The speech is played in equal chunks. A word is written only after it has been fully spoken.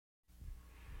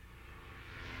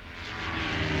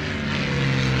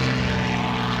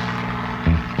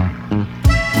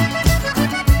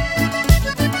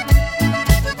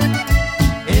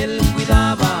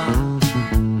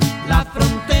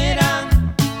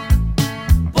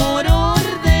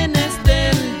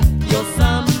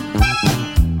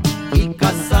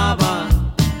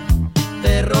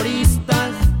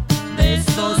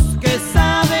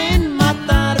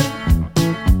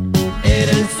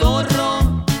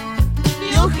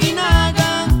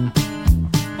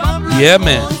Yeah,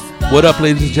 man. What up,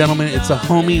 ladies and gentlemen? It's a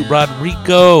homie,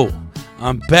 Rodrigo.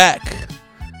 I'm back.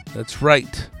 That's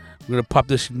right. We're going to pop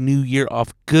this new year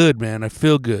off good, man. I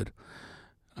feel good.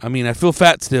 I mean, I feel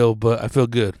fat still, but I feel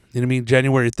good. You know what I mean?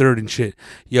 January 3rd and shit.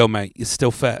 Yo, mate, you're still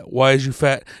fat. Why is you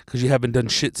fat? Because you haven't done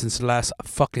shit since last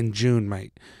fucking June,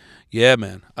 mate. Yeah,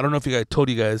 man. I don't know if I told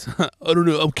you guys. I don't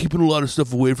know. I'm keeping a lot of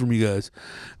stuff away from you guys.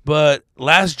 But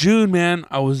last June, man,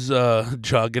 I was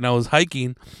jogging. I was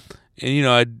hiking. And, you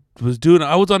know, I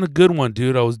was on a good one,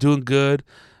 dude. I was doing good.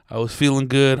 I was feeling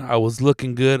good. I was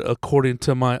looking good according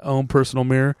to my own personal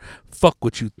mirror. Fuck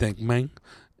what you think, man.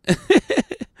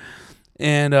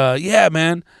 And, yeah,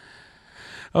 man.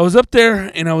 I was up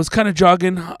there, and I was kind of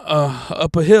jogging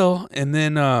up a hill, and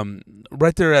then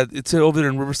right there, it's over there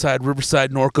in Riverside,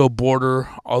 Norco border,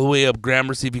 all the way up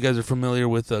Gramercy, if you guys are familiar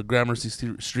with Gramercy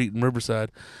Street in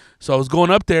Riverside. So I was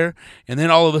going up there, and then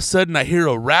all of a sudden, I hear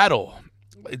a rattle.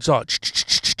 It's all,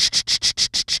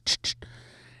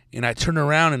 and I turned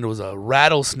around, and it was a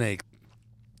rattlesnake,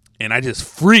 and I just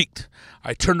freaked.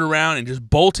 I turned around and just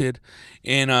bolted,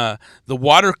 and the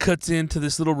water cuts into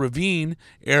this little ravine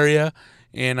area,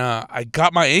 and I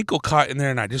got my ankle caught in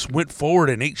there, and I just went forward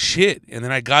and ate shit. And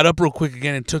then I got up real quick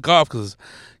again and took off because,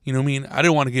 you know what I mean, I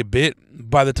didn't want to get bit.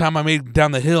 By the time I made it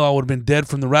down the hill, I would have been dead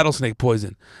from the rattlesnake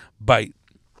poison bite.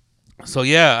 So,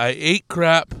 yeah, I ate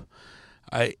crap.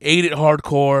 I ate it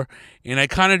hardcore, and I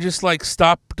kind of just, like,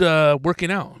 stopped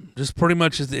working out. Just pretty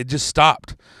much, it just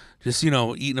stopped. Just, you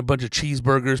know, eating a bunch of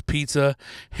cheeseburgers, pizza,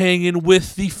 hanging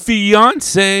with the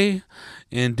fiance,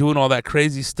 and doing all that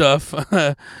crazy stuff.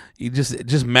 You just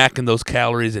macking those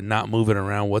calories and not moving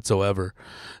around whatsoever.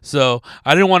 So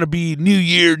I didn't want to be new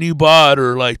year, new bod,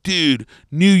 or like, dude,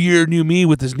 new year, new me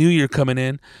with this new year coming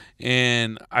in.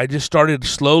 And I just started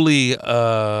slowly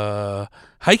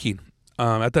hiking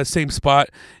at that same spot.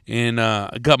 And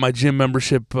I got my gym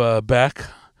membership back.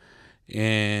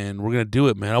 And we're going to do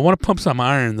it, man. I want to pump some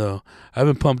iron, though. I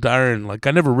haven't pumped iron. Like,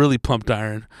 I never really pumped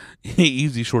iron.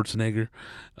 Easy, Schwarzenegger.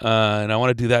 And I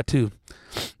want to do that, too.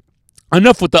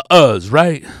 Enough with the uhs,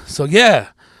 right? So,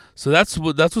 yeah. So, that's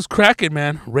what's cracking,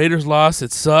 man. Raiders lost.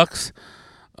 It sucks.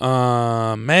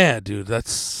 Man, dude.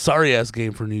 That's sorry-ass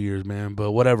game for New Year's, man.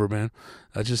 But whatever, man.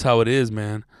 That's just how it is,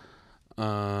 man.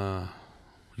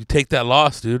 You take that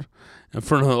loss, dude. In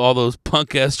front of all those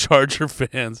punk-ass Charger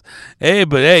fans. Hey,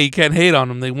 you can't hate on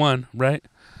them. They won, right?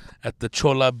 At the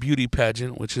Chola Beauty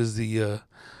Pageant, which is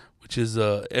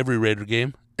every Raider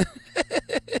game.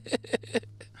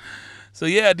 So,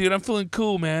 yeah, dude, I'm feeling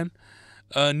cool, man.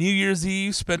 New Year's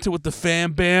Eve, spent it with the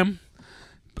fam bam.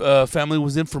 Family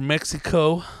was in from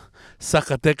Mexico.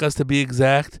 Zacatecas, to be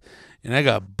exact. And I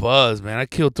got buzzed, man. I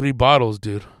killed 3 bottles,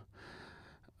 dude.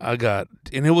 And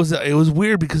it was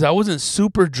weird because I wasn't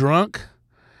super drunk.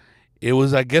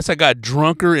 I guess I got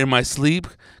drunker in my sleep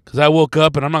because I woke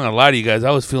up, and I'm not going to lie to you guys,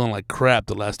 I was feeling like crap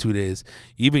the last 2 days.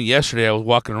 Even yesterday, I was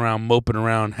walking around, moping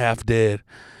around, half dead.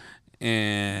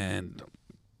 And,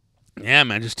 yeah,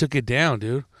 man, just took it down,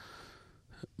 dude.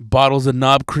 Bottles of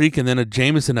Knob Creek and then a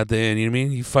Jameson at the end, you know what I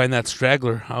mean? You find that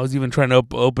straggler. I was even trying to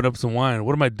open up some wine.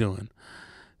 What am I doing?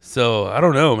 So, I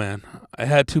don't know, man. I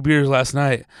had 2 beers last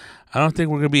night. I don't think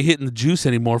we're going to be hitting the juice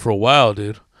anymore for a while,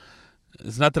 dude.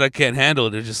 It's not that I can't handle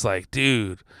it. It's just like,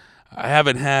 dude, I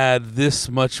haven't had this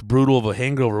much brutal of a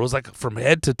hangover. It was like from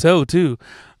head to toe, too.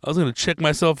 I was going to check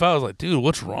myself out. I was like, dude,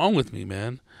 what's wrong with me,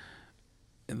 man?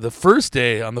 And the first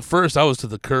day, on the first, I was to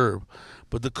the curb.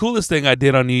 But the coolest thing I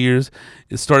did on New Year's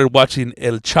is started watching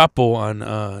El Chapo on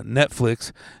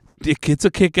Netflix. It's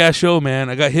a kick-ass show, man.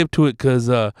 I got hip to it because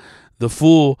The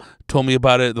Fool told me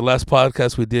about it the last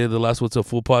podcast we did, the last What's a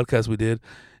Fool podcast we did.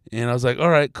 And I was like, all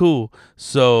right, cool.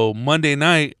 So Monday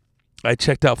night, I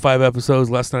checked out 5 episodes.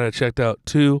 Last night I checked out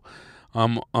 2.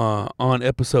 I'm on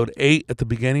episode 8 at the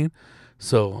beginning.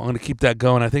 So I'm going to keep that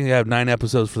going. I think I have 9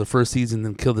 episodes for the first season,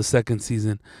 then kill the second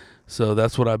season. So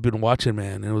that's what I've been watching,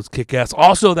 man. And it was kick-ass.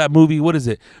 Also, that movie, what is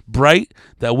it? Bright,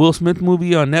 that Will Smith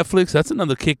movie on Netflix. That's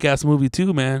another kick-ass movie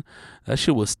too, man. That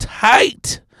shit was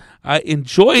tight. I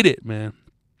enjoyed it, man.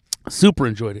 Super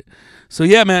enjoyed it. So,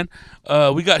 yeah, man,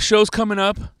 we got shows coming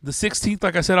up. The 16th,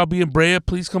 like I said, I'll be in Brea.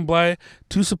 Please come by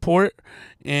to support.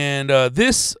 And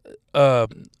this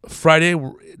Friday,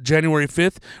 January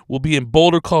 5th, we'll be in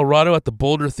Boulder, Colorado at the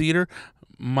Boulder Theater.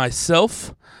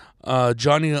 Myself,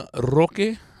 Johnny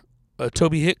Roque,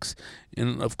 Toby Hicks,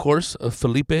 and, of course,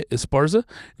 Felipe Esparza.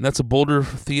 And that's a Boulder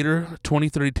Theater,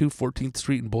 2032 14th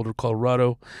Street in Boulder,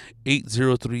 Colorado,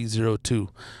 80302.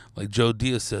 Like Joe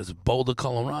Diaz says, Boulder,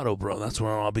 Colorado, bro. That's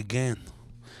where it all began.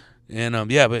 And,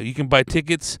 yeah, but you can buy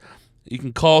tickets. You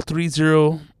can call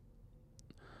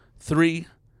 303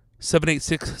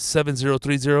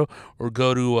 786-7030, or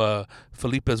go to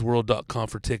felipesworld.com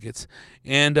for tickets.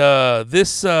 And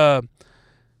this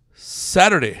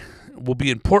Saturday, we'll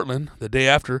be in Portland the day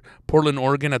after, Portland,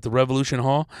 Oregon, at the Revolution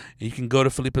Hall. And you can go to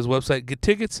Felipe's website, get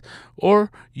tickets,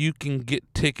 or you can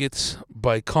get tickets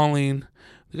by calling.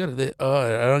 I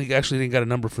don't actually didn't got a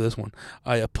number for this one.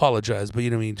 I apologize, but you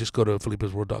know what I mean. Just go to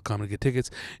felipesworld.com and get tickets.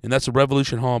 And that's the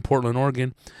Revolution Hall in Portland,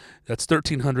 Oregon. That's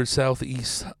 1300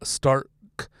 Southeast Stark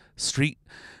Street,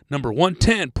 number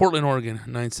 110, Portland, Oregon,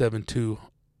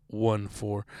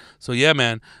 97214. So yeah,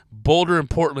 man, Boulder and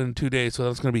Portland in 2 days. So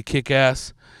that's gonna be kick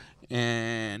ass.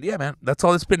 And yeah, man, that's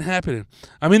all that's been happening.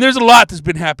 I mean, there's a lot that's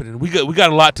been happening. We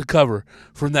got a lot to cover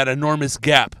from that enormous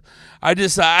gap. I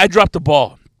dropped the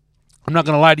ball. I'm not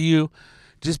gonna lie to you.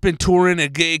 Just been touring.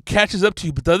 It catches up to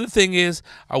you. But the other thing is,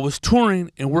 I was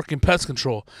touring and working pest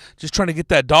control, just trying to get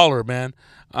that dollar, man.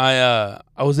 I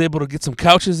was able to get some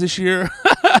couches this year.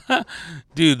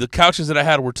 Dude, the couches that I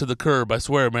had were to the curb. I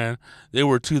swear, man, they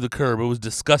were to the curb. It was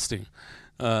disgusting.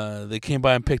 They came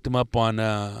by and picked them up on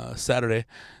Saturday,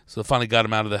 so I finally got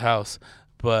them out of the house.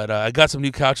 But I got some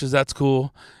new couches. That's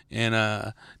cool.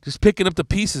 And just picking up the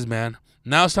pieces, man.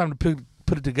 Now it's time to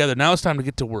put it together. Now it's time to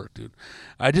get to work, dude.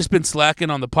 I just been slacking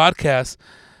on the podcast.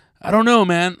 I don't know,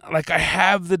 man. Like, I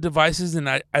have the devices, and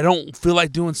I don't feel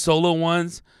like doing solo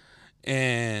ones.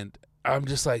 And I'm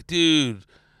just like, dude.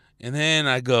 And then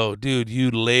I go, dude,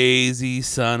 you lazy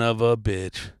son of a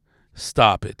bitch.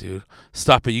 Stop it, dude.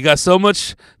 Stop it. You got so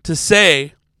much to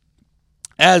say.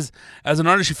 As an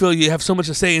artist, you feel you have so much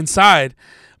to say inside.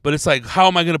 But it's like, how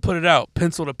am I going to put it out?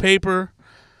 Pencil to paper?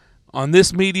 On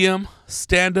this medium?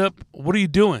 Stand up? What are you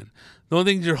doing? The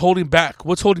only thing you're holding back.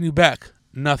 What's holding you back?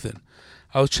 Nothing.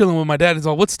 I was chilling with my dad. He's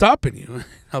all, what's stopping you?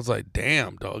 I was like,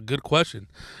 damn, dog, good question.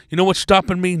 You know what's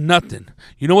stopping me? Nothing.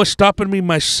 You know what's stopping me?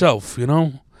 Myself, you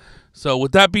know? So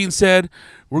with that being said,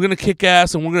 we're going to kick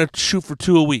ass and we're going to shoot for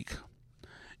 2 a week.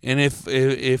 And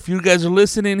if you guys are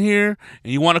listening here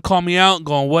and you want to call me out and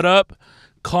going, what up?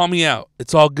 Call me out.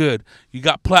 It's all good. You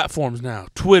got platforms now.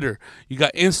 Twitter. You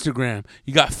got Instagram.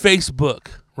 You got Facebook,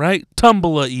 right?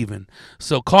 Tumblr even.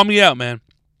 So call me out, man.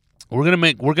 We're gonna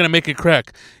make it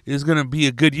crack. It's gonna be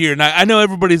a good year. And I know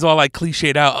everybody's all like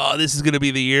cliched out. Oh, this is gonna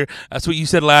be the year. That's what you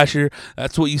said last year.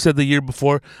 That's what you said the year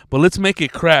before. But let's make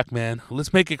it crack, man.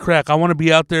 Let's make it crack. I want to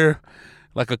be out there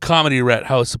like a comedy rat,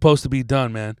 how it's supposed to be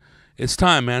done, man. It's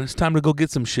time, man. It's time to go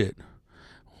get some shit.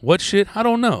 What shit? I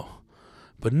don't know.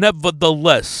 But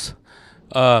nevertheless,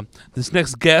 this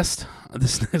next guest,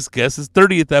 his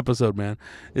 30th episode, man,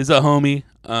 is a homie.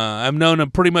 I've known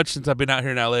him pretty much since I've been out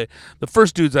here in LA. The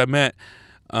first dudes I met,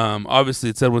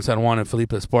 obviously, it's Edwin San Juan and Felipe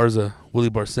Esparza,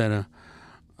 Willie Barcena.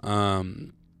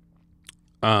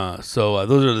 So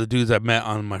those are the dudes I met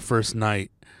on my first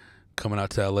night coming out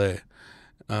to LA.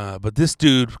 But this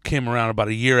dude came around about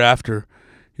a year after.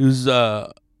 He was,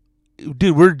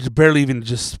 dude, we're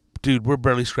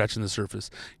barely scratching the surface.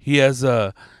 He has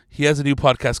a new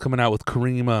podcast coming out with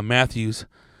Kareem Matthews.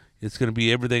 It's going to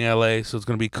be Everything LA, so it's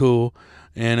going to be cool.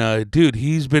 And, dude,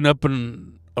 he's been up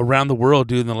and around the world,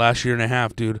 dude, in the last year and a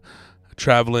half, dude,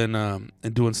 traveling and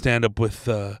doing stand-up with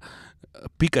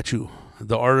Pikachu,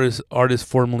 the artist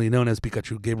formerly known as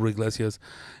Pikachu, Gabriel Iglesias.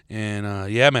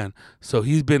 And, yeah, man, so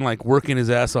he's been, like, working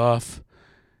his ass off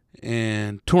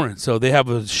and touring. So they have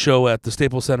a show at the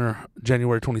Staples Center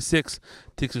January 26th.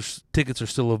 Tickets are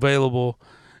still available.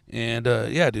 And,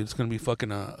 yeah, dude, it's going to be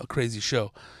fucking a crazy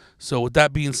show. So with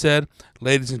that being said,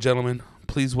 ladies and gentlemen,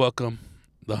 please welcome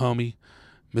the homie,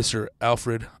 Mr.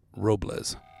 Alfred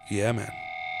Robles. Yeah, man.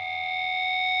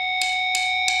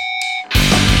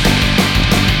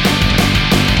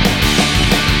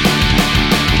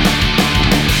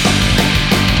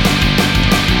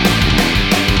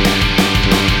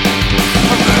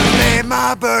 I'm gonna lay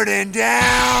my burden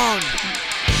down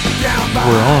by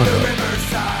We're on, the though.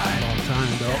 riverside. Long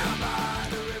time, though.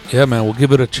 Yeah, man, we'll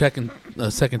give it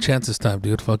a second chance this time,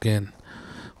 dude. Fucking,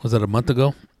 was that a month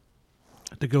ago?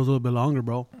 I think it was a little bit longer,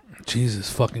 bro.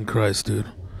 Jesus fucking Christ, dude.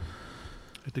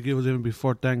 I think it was even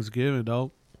before Thanksgiving,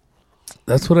 dog.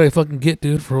 That's what I fucking get,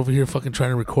 dude, for over here fucking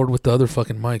trying to record with the other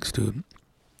fucking mics, dude.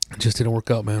 It just didn't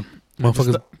work out, man.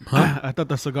 Motherfuckers, huh? I thought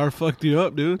the cigar fucked you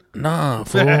up, dude. Nah,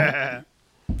 fool. I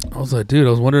was like, dude, I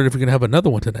was wondering if we're gonna have another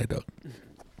one tonight, dog.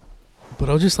 But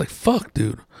I was just like, fuck,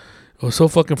 dude. It was so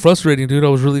fucking frustrating, dude. I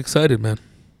was really excited, man.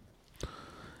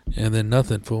 And then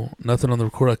nothing, fool. Nothing on the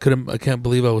record. I can't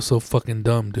believe I was so fucking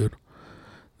dumb, dude.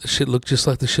 The shit looked just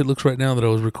like the shit looks right now that I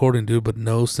was recording, dude, but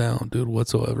no sound, dude,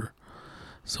 whatsoever.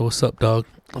 So what's up, dog?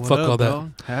 What Fuck up, all that.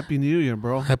 dog? Happy New Year,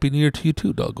 bro. Happy New Year to you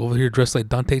too, dog. Over here dressed like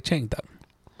Dante Chang, dog.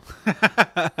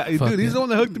 Hey, dude, he's the one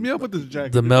that hooked me up with this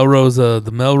jacket. The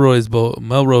Melrose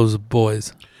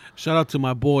boys. Shout out to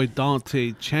my boy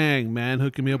Dante Chang, man,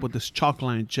 hooking me up with this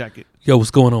Chalkline jacket. Yo, what's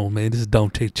going on, man? This is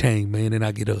Dante Chang, man, and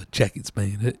I get jackets,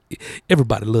 man.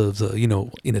 Everybody loves,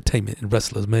 entertainment and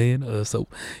wrestlers, man. So,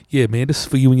 yeah, man, this is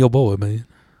for you and your boy, man.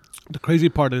 The crazy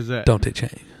part is that Dante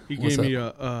Chang. he What's gave me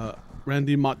a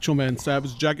Randy Macho Man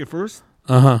Savage jacket first,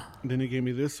 Uh-huh. and then he gave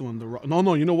me this one.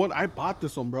 No, you know what? I bought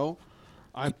this one, bro.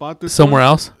 I bought this Somewhere one.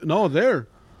 else? No, there.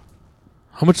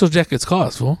 How much those jackets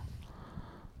cost, fool?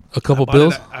 A couple I bought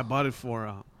bills? I bought it for,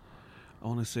 I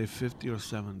want to say 50 or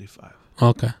 75.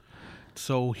 Okay.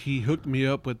 So he hooked me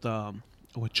up with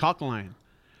Chalkline,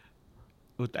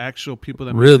 with actual people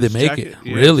that Really, make they this make jacket.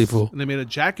 it? Really, fool? And they made a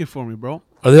jacket for me, bro.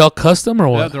 Are they all custom or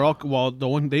Yeah, what? they're all the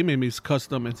one they made me is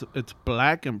custom. It's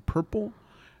black and purple,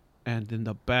 and in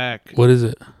the back What is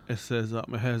it? it says it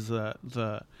has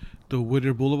the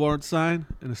Whittier Boulevard sign,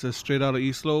 and it says straight out of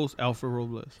East Los, Alfred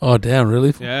Robles. Oh, damn,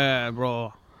 really? Fool? Yeah,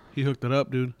 bro, he hooked it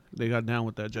up, dude. They got down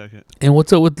with that jacket. And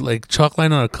what's up with, like,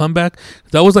 Chalkline on a comeback?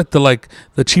 That was, like,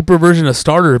 the cheaper version of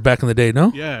Starter back in the day, no?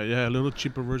 Yeah, a little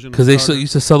cheaper version. Because they still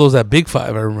used to sell those at Big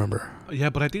Five, I remember. Yeah,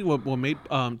 but I think what made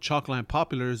Chalkline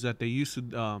popular is that they used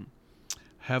to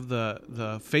have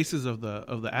the faces of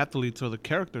the athletes or the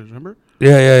characters. Remember?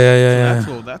 Yeah.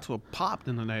 That's what popped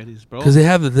in the 90s, bro. Because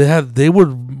they were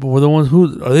the ones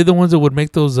who are they the ones that would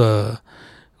make those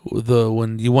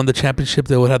when you won the championship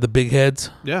they would have the big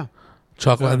heads. Yeah,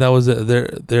 Chalkline. Yeah. That was their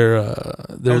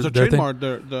that was a their thing. trademark.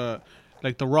 The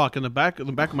like the Rock in the back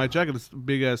of my jacket is a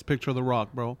big ass picture of the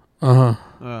Rock, bro.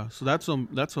 So that's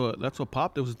what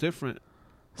popped. It was different. It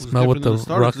was Smell what different the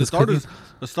than Rock is cooking.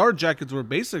 The Star jackets were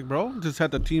basic, bro. Just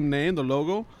had the team name, the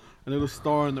logo, and a little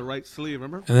star in the right sleeve.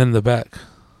 Remember? And then in the back.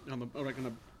 I don't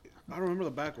remember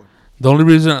the back one.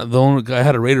 I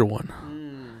had a Raider one.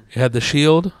 It had the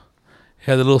shield. It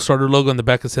had the little Starter logo on the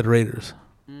back that said Raiders.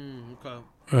 Okay.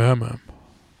 Yeah, man.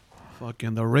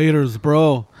 Fucking the Raiders,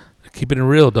 bro. Keeping it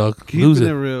real, dog. Keeping Lose it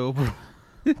it. real, bro.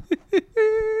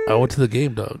 I went to the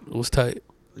game, dog. It was tight.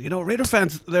 You know, Raider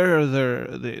fans,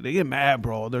 they get mad,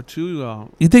 bro. They're too.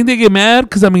 You think they get mad?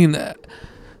 Because I mean,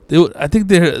 I think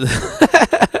they're.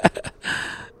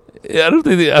 I don't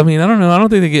think. I don't know. I don't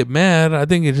think they get mad. I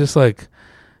think it's just like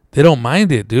they don't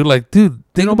mind it, dude. Like, dude,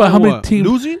 think about how many teams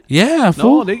losing. Yeah,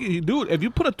 fool. No, dude. If you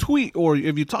put a tweet or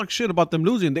if you talk shit about them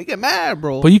losing, they get mad,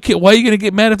 bro. But you can't. Why are you gonna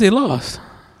get mad if they lost?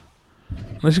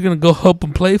 Unless you're gonna go help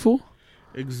them play, fool.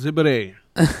 Exhibit A.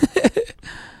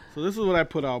 So this is what I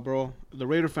put out, bro. The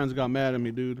Raider fans got mad at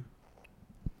me, dude.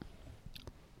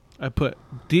 I put,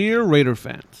 dear Raider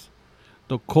fans,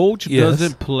 the coach Yes.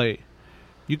 doesn't play.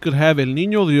 You could have El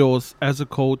Niño Dios as a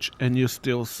coach and you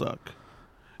still suck.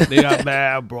 They got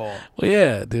mad, bro. Well,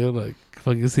 yeah, dude. Like,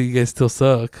 fucking see, you guys still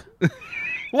suck.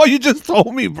 Well, you just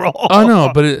told me, bro. Oh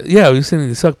no, but you're saying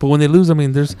they suck. But when they lose, I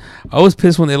mean, I was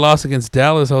pissed when they lost against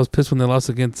Dallas. I was pissed when they lost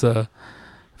against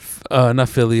not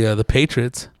Philly, the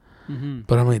Patriots. Mm-hmm.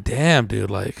 But I mean, damn, dude,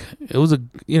 like it was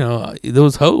there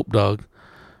was hope, dog.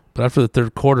 But after the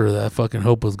third quarter, that fucking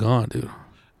hope was gone, dude.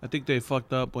 I think they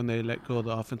fucked up when they let go of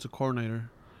the offensive coordinator.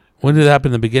 When did it happen?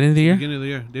 In the beginning of the year? Beginning of the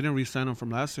year. They didn't re-sign him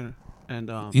from last year. And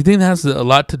You think that has a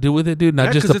lot to do with it, dude? Not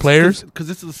yeah, just the players? Because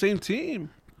it's the same team.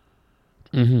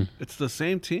 Mm-hmm. It's the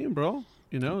same team, bro.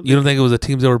 You know. You don't think it was the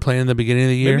teams that were playing in the beginning of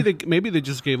the year? Maybe they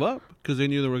just gave up because they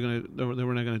knew they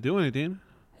were not gonna do anything.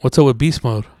 What's up with Beast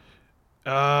Mode?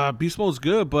 Beast Mode's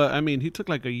good, but I mean, he took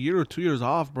like a year or 2 years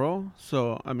off, bro.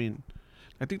 So I mean,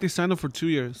 I think they signed him for 2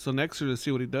 years. So next year to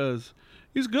see what he does.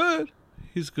 He's good.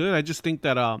 He's good. I just think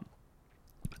that a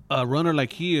runner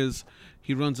like he is,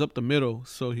 he runs up the middle,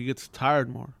 so he gets tired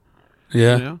more.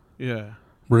 Yeah, You know? Yeah.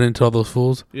 run into all those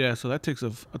fools. Yeah. So that takes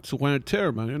a wear and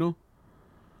tear, man. You know.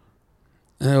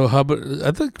 How about?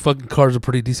 I think fucking Carr's a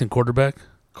pretty decent quarterback,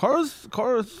 Carr's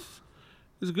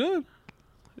is good.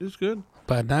 He's good.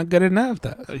 but not good enough.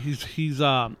 That He's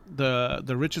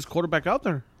the richest quarterback out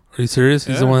there. Are you serious?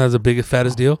 He's the Yeah. one that has the biggest,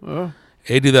 fattest deal.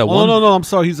 Hey, do that Oh one. no, I'm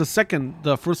sorry. He's the second.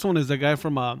 The first one is the guy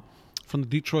from the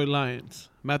Detroit Lions,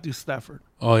 Matthew Stafford.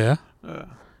 Oh yeah,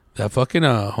 that fucking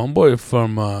homeboy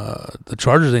from the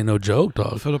Chargers ain't no joke,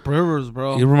 dog. Philip Rivers,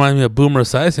 bro. You remind me of Boomer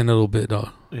Esiason a little bit, dog.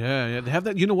 Yeah. They have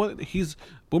that. You know what?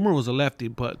 Boomer was a lefty,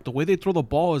 but the way they throw the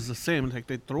ball is the same. Like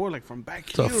they throw it like from back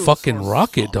It's here. a fucking or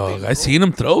rocket, something, dog. bro. I seen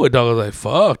him throw it, dog. I was like,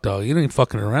 fuck, dog. You ain't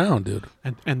fucking around, dude.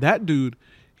 And that dude,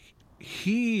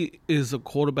 he is a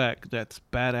quarterback that's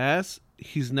badass.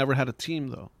 He's never had a team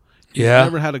though. He's Yeah.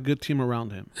 never had a good team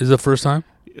around him. This is the first time?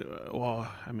 Well,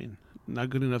 I mean, not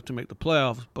good enough to make the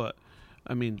playoffs, but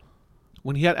I mean,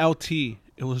 when he had LT,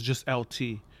 it was just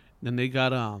LT. Then they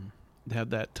got They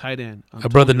have that tight end. My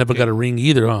brother never got a ring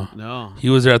either, huh? No. He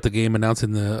was there at the game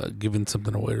announcing giving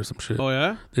something away or some shit. Oh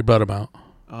yeah. They brought him out.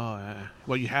 Oh yeah.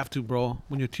 Well, you have to, bro.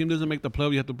 When your team doesn't make the play,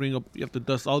 you have to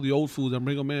dust all the old fools and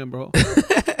bring them in, bro.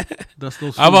 Dust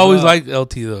those. I've fools always out. liked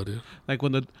LT though, dude. Like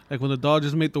when the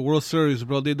Dodgers made the World Series,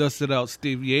 bro. They dusted out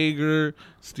Steve Yeager,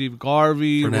 Steve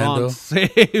Garvey, Fernando. Ron Say,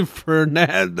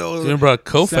 Fernando. They even brought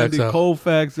Koufax Sandy out.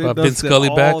 Koufax. They Brought Vince dusted Scully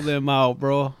all back. them out,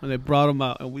 bro. And they brought them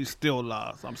out, and we still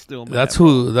lost. I'm still mad. That's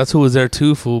who was there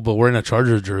too, fool. But wearing a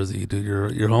Chargers jersey, dude. Your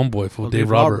homeboy, fool. Well,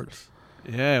 Dave Roberts.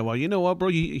 Yeah, well, you know what, bro?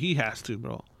 He has to,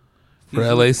 bro. For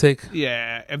LA's sake.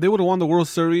 Yeah, if they would have won the World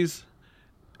Series,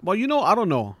 well, you know, I don't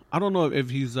know. I don't know if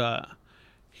he's well,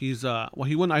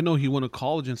 he went. I know he went to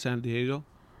college in San Diego.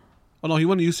 Oh no, he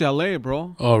went to UCLA,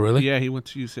 bro. Oh really? Yeah, he went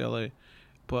to UCLA.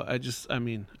 But I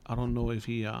mean, I don't know if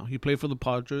he played for the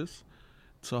Padres,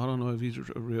 so I don't know if he's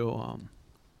a real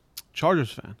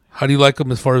Chargers fan. How do you like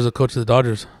him as far as a coach of the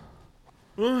Dodgers?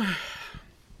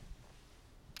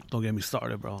 Don't get me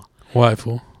started, bro. Why,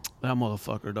 fool? That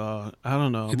motherfucker, dog. I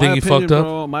don't know. You think he fucked up?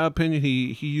 Bro, my opinion,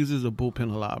 he uses the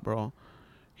bullpen a lot, bro.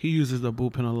 He uses the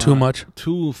bullpen a lot. Too much?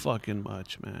 Too fucking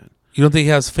much, man. You don't think he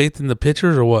has faith in the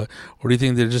pitchers or what? Or do you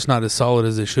think they're just not as solid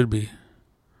as they should be?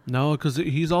 No, because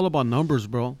he's all about numbers,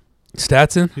 bro.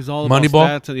 Statson? He's all Moneyball?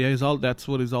 about stats. And yeah, that's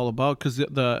what he's all about. Because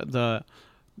the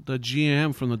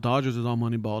GM from the Dodgers is all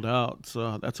moneyballed out.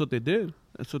 So that's what they did.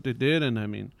 That's what they did. And I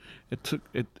mean,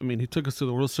 he took us to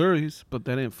the World Series, but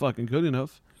that ain't fucking good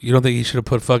enough. You don't think he should have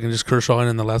put fucking just Kershaw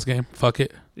in the last game? Fuck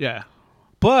it. Yeah,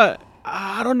 but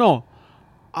I don't know.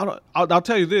 I'll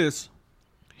tell you this.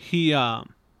 He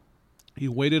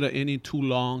waited an inning too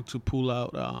long to pull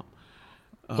out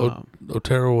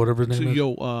Otero, whatever his name is.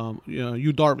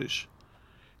 Yu Darvish.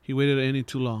 He waited an inning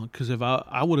too long because if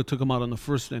I would have took him out in the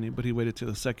first inning, but he waited to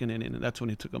the second inning, and that's when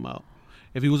he took him out.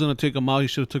 If he was gonna take him out, he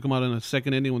should have took him out in the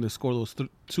second inning when they scored those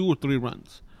 2 or 3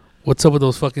 runs. What's up with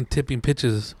those fucking tipping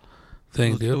pitches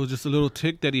thing, It dude? was just a little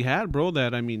tick that he had, bro.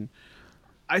 That I mean,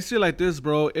 I see it like this,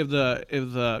 bro. If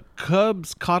the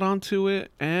Cubs caught onto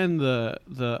it and the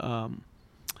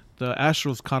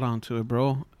Astros caught onto it,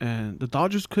 bro, and the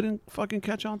Dodgers couldn't fucking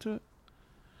catch onto it.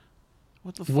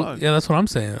 What the fuck? Well, yeah, that's what I'm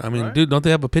saying. I mean, Right? dude, don't they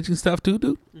have a pitching staff too,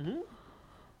 dude?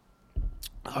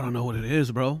 I don't know what it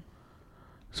is, bro.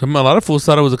 A lot of fools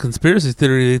thought it was a conspiracy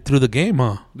theory through the game,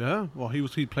 huh? Yeah, well,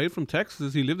 he played from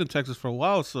Texas. He lived in Texas for a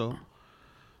while, so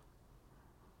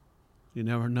you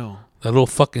never know. That little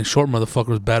fucking short motherfucker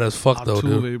was bad as fuck, though,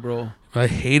 dude. Altuve, bro. I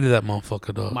hated that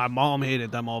motherfucker, dog. My mom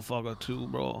hated that motherfucker too,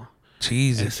 bro.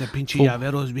 Jesus. Ese pinche Fool.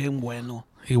 llavero es bien bueno.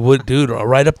 He would, dude,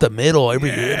 right up the middle,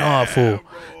 every hit off, fool.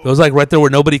 It was like right there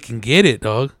where nobody can get it,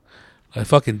 dog. I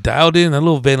fucking dialed in that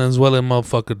little Venezuelan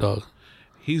motherfucker, dog.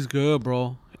 He's good,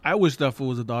 bro. I wish that fool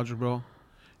was a Dodger, bro.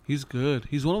 He's good.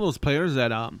 He's one of those players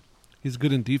that he's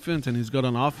good in defense and he's good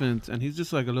on offense, and he's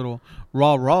just like a little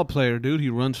raw player, dude. He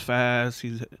runs fast.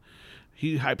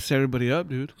 He hypes everybody up,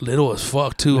 dude. Little as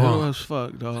fuck, too, Little huh? as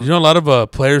fuck, dog. You know, a lot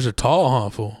of players are tall, huh,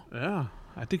 fool? Yeah,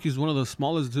 I think he's one of the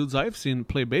smallest dudes I've seen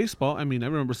play baseball. I mean, I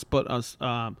remember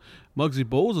Muggsy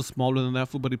Bogues was smaller than that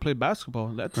fool, but he played basketball.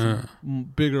 That's a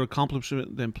bigger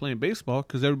accomplishment than playing baseball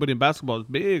because everybody in basketball is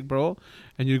big, bro,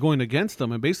 and you're going against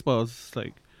them. And baseball is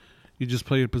like you just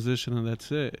play your position and that's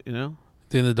it, you know?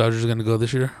 Think the Dodgers are going to go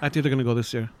this year? I think they're going to go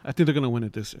this year. I think they're going to win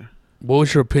it this year. What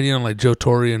was your opinion on, like, Joe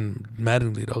Torre and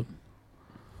Mattingly, dog?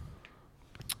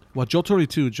 Well, Joe Torre,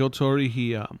 too. Joe Torre,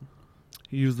 he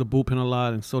used the bullpen a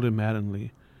lot, and so did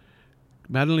Mattingly.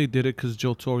 Mattingly did it because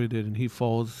Joe Torre did, and he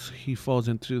falls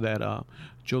into that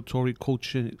Joe Torre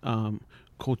coaching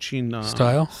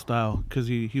Style? because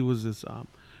he was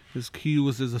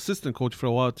his assistant coach for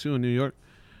a while too in New York,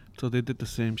 so they did the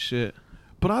same shit.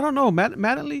 But I don't know,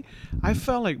 Mattingly. I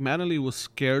felt like Mattingly was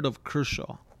scared of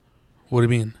Kershaw. What do you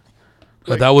mean?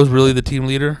 Like- That was really the team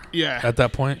leader Yeah, at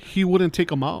that point? he wouldn't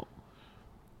take him out.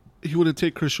 He wouldn't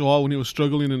take Kershaw out when he was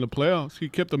struggling in the playoffs. He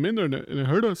kept him in there, and it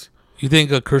hurt us. You think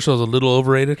Kershaw's a little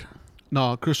overrated?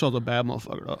 No, Kershaw's a bad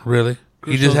motherfucker, though. Really?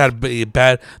 He just had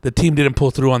bad. The team didn't pull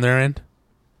through on their end.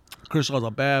 Kershaw's a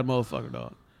bad motherfucker,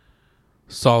 dog.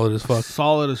 Solid as fuck.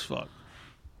 Solid as fuck.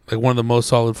 Like one of the most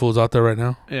solid fools out there right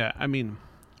now. Yeah, I mean,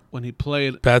 when he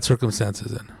played, Bad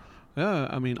circumstances then. yeah,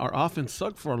 I mean, our offense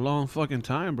sucked for a long fucking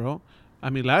time, bro. I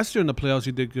mean, last year in the playoffs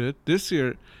he did good. This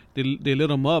year they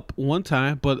lit him up one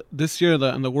time, but this year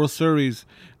in the World Series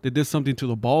they did something to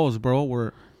the balls, bro.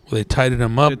 Where Well, they tightened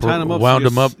him up, they tied him up, wound so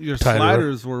him up Your tighter.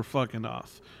 sliders were fucking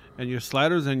off, and your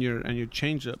sliders and your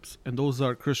changeups, and those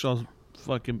are Kershaw's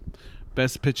fucking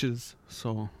best pitches.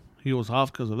 So he was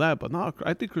off because of that. But no,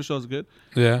 I think Kershaw's good.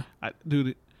 Yeah.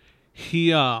 Dude,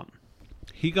 he got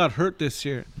hurt this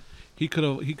year. he could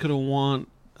have won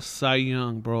Cy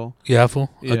Young, bro. Yeah, fool.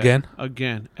 Yeah,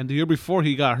 again. And the year before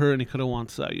he got hurt and he could have won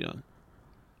Cy Young.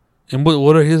 And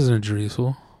what are his injuries,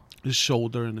 fool? His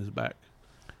shoulder and his back.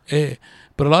 Hey,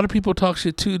 but a lot of people talk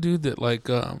shit too, dude. That like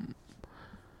that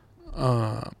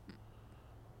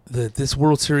this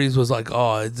World Series was like,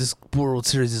 oh, this World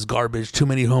Series is garbage. Too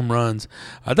many home runs.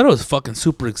 I thought it was fucking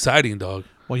super exciting, dog.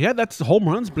 Well, yeah, that's home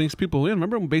runs brings people in.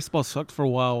 Remember when baseball sucked for a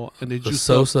while and they The just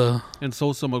Sosa. and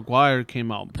Sosa McGuire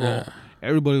came out, bro. Yeah.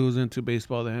 Everybody was into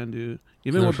baseball then, dude.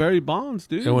 Even with Barry Bonds,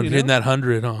 dude. And when you hitting know? that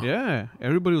 100, huh? Yeah,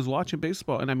 everybody was watching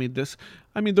baseball, and I mean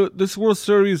this World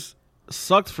Series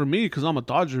sucked for me because I'm a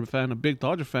Dodger fan, a big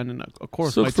Dodger fan, and of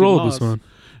course my Sucks team for all of lost. us, man.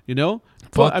 You know,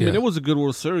 Fuck but I mean yeah. it was a good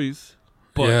World Series,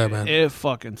 but Yeah, man. it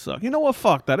fucking sucked. You know what?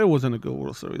 Fuck that. It wasn't a good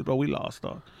World Series, bro. We lost,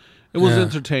 dog. It was Yeah.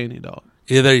 entertaining, dog.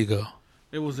 Yeah, there you go.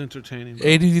 It was entertaining. Bro.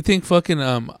 Hey, do you think fucking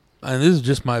and this is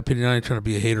just my opinion. I ain't trying to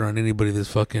be a hater on anybody that's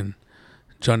fucking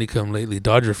Johnny Come Lately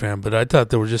Dodger fan, but I thought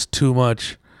there was just too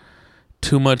much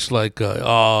like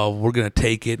oh, we're gonna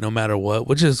take it no matter what,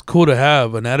 which is cool to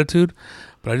have an attitude,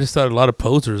 but I just thought a lot of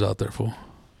posers out there, fool,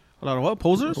 A lot of what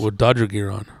posers? with Dodger gear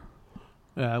on.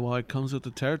 Yeah, well, it comes with the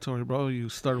territory, bro. You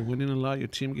start winning a lot, your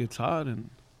team gets hot,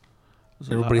 and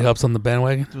Everybody hops on the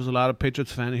bandwagon. There's a lot of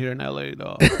Patriots fans here in LA,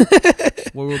 dog.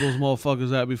 Where were those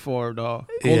motherfuckers at before, dog?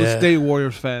 Golden Yeah. State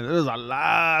Warriors fans. There's a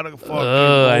lot of fucking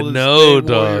I Golden know, State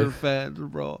dog. Warriors fans,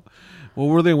 bro. Where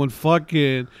were they when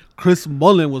fucking Chris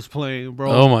Mullin was playing,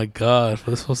 bro? Oh my god,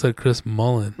 this one said Chris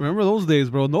Mullen. Remember those days,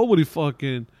 bro? Nobody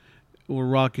fucking were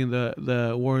rocking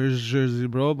the Warriors jersey,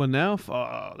 bro. But now,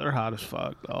 they're hot as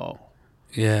fuck, dog.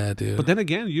 Yeah, dude. But then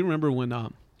again, you remember when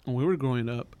we were growing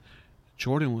up,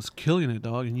 Jordan was killing it,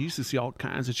 dog, and you used to see all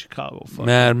kinds of Chicago fucking.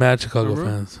 Mad Chicago Remember?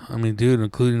 fans. I mean, dude,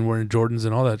 including wearing Jordans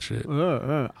and all that shit.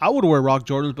 I would wear rock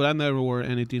Jordans, but I never wore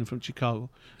anything from Chicago.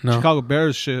 No, Chicago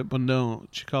Bears shit, but no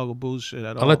Chicago Bulls shit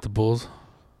at all. I like the Bulls.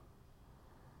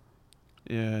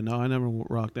 Yeah, no, I never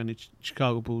rocked any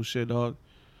Chicago Bulls shit, dog.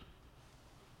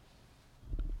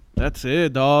 That's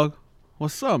it, dog.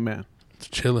 What's up, man? It's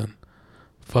chilling,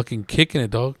 fucking kicking it,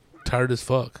 dog. Tired as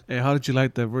fuck. Hey, how did you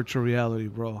like that virtual reality,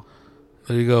 bro?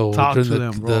 There you go. Talk During to the,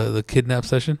 them, bro. the kidnap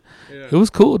session. Yeah. It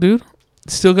was cool, dude. You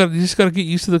just gotta get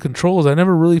used to the controls. I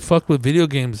never really fucked with video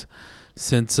games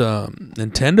since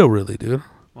Nintendo, really, dude.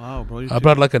 Wow, bro. I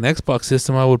brought like an Xbox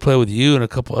system. I would play with you and a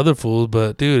couple other fools,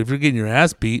 but dude, if you're getting your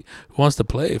ass beat, who wants to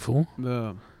play, fool?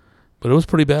 Yeah. But it was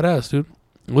pretty badass, dude.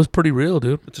 It was pretty real,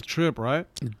 dude. It's a trip, right?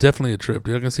 Definitely a trip,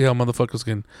 dude. I can see how motherfuckers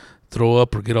can throw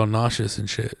up or get all nauseous and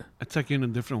shit. It's like in a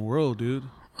different world, dude.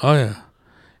 Oh yeah.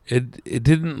 It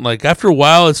didn't, like, after a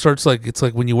while it starts like, it's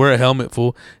like when you wear a helmet,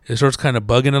 fool, it starts kind of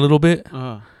bugging a little bit.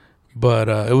 But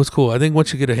it was cool. I think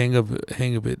once you get a hang of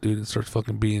it, dude, it starts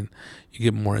fucking being, you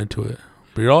get more into it.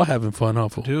 But you're all having fun, huh,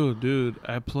 fool? Dude,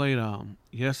 I played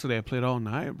yesterday. I played all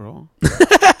night, bro.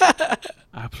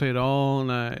 I played all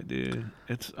night, dude.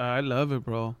 I love it,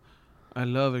 bro. I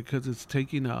love it because it's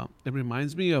taking it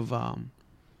reminds me of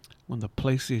when the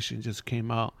PlayStation just came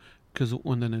out. Because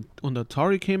when the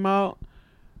Atari came out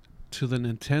to the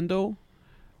Nintendo,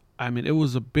 I mean, it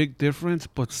was a big difference,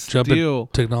 but Jump in still,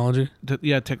 technology.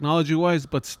 technology wise,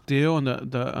 but still on the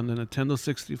Nintendo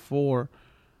 64.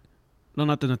 No,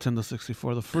 not the Nintendo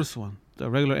 64, the first one, the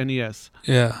regular NES.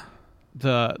 Yeah.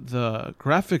 The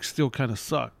graphics still kind of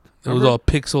sucked. It was all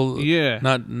pixel. Yeah.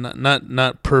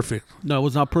 Not perfect. No, it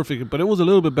was not perfect, but it was a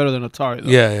little bit better than Atari, though.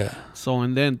 Yeah. So,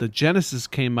 and then the Genesis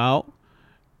came out.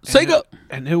 Sega.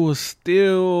 And it was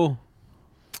still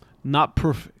not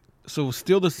perfect. So it was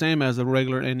still the same as the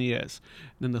regular NES.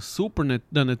 Then the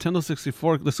Nintendo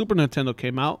 64, the Super Nintendo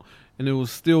came out, and it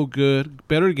was still good.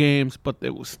 Better games, but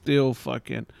it was still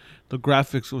fucking, the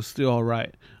graphics was still all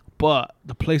right. But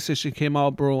the PlayStation came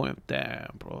out, bro, and damn,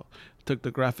 bro, took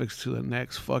the graphics to the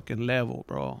next fucking level,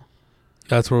 bro.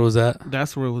 That's where it was at.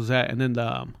 That's where it was at. And then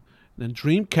then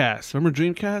Dreamcast. Remember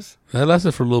Dreamcast? That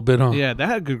lasted for a little bit, huh? Yeah, that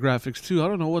had good graphics too. I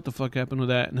don't know what the fuck happened with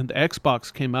that. And then the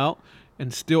Xbox came out,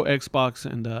 and still Xbox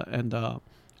and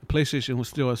PlayStation was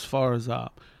still, as far as the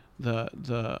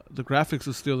graphics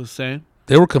was still the same.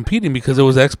 They were competing because there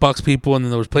was Xbox people and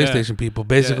then there was PlayStation people.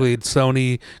 Basically, it's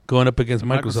Sony going up against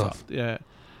Microsoft. Yeah.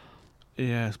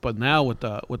 Yes, but now with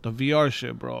the VR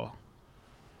shit, bro,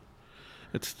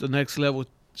 it's the next level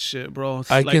shit, bro.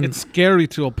 It's scary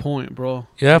to a point, bro.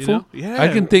 Yeah, You fool. know? Yeah. I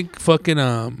can think fucking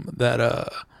that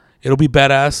it'll be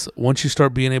badass once you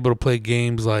start being able to play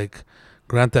games like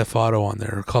Grand Theft Auto on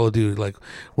there or Call of Duty. Like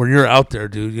when you're out there,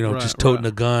 dude, you know, Right, just toting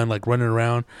right. a gun, like running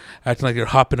around, acting like you're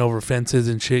hopping over fences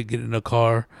and shit, getting in a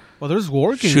car, Well, there's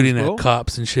war games, shooting bro. at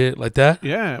cops and shit like that.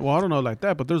 Yeah, well, I don't know like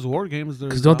that, but there's war games.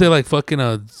 Because don't they like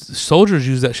fucking soldiers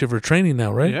use that shit for training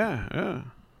now, right? Yeah, yeah.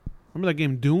 Remember that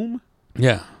game Doom?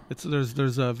 Yeah. There's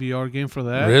a VR game for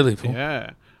that. Really, fool?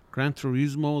 Yeah. Gran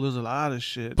Turismo. There's a lot of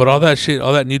shit. But all that shit,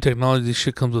 all that new technology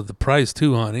shit comes with the price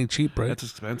too, huh? It ain't cheap, right? That's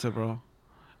expensive, bro.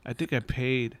 I think I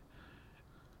paid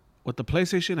with the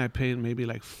PlayStation. I paid maybe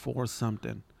like 4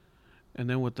 something, and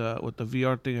then with the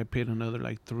VR thing, I paid another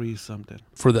like 3 something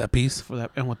For that piece? for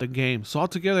that. And with the game, so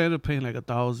altogether, I ended up paying like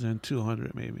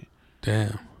 1,200 maybe.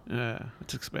 Damn. Yeah,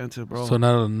 it's expensive, bro. So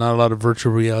not a lot of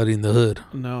virtual reality in the hood.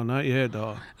 No, not yet,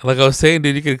 dog. Like I was saying,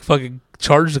 dude, you can fucking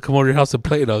charge to come over to your house and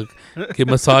play, dog. Get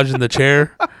massage in the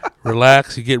chair,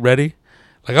 relax, you get ready.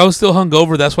 Like I was still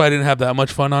hungover, that's why I didn't have that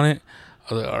much fun on it.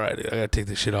 I was like, all right, dude, I gotta take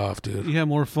this shit off, dude. You had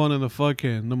more fun in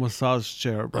the massage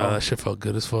chair, bro. That shit felt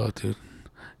good as fuck, dude.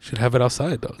 Should have it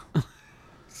outside, dog.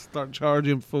 Start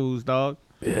charging fools, dog.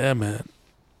 Yeah, man.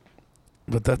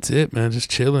 But that's it, man. Just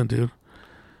chilling, dude.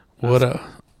 What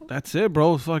That's it,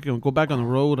 bro. Fucking go back on the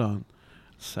road on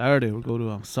Saturday. We'll go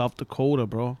to South Dakota,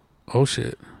 bro. Oh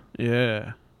shit.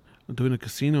 Yeah, we're doing a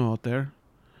casino out there,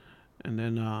 and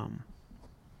then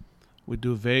we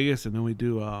do Vegas, and then we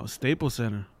do Staples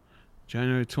Center,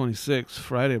 January 26th,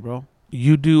 Friday, bro.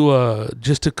 You do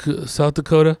just to South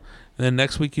Dakota, and then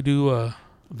next week you do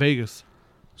Vegas.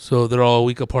 so they're all a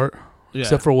week apart, Yeah.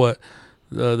 except for what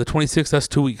the 26th. That's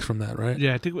 2 weeks from that, right?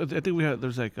 Yeah, I think we have.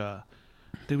 There's like I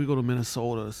think we go to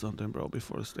Minnesota or something, bro,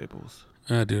 before the Staples.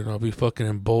 Yeah, dude. I'll be fucking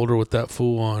in Boulder with that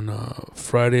fool on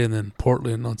Friday, and then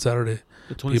Portland on Saturday.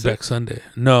 The Be 26th. back Sunday.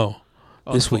 No,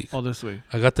 this week. Oh, this week.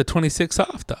 I got the 26th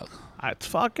off, dog. It's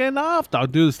fucking off,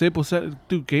 dog. Dude, the Staples Center.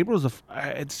 Dude, Gabriel's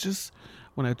it's just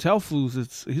when I tell fools,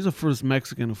 he's the first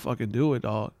Mexican to fucking do it,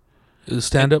 dog.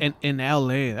 Stand up. in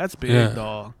LA. That's big, Yeah.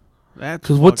 dog. That's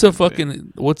Because what's a big.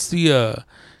 fucking what's the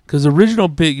because the original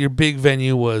your big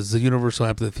venue was the Universal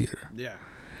Amphitheater, Yeah.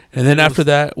 and then It after was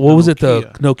that, what the was it?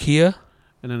 The Nokia,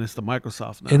 And then it's the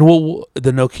Microsoft now. and what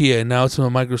the Nokia, and now it's a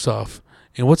Microsoft.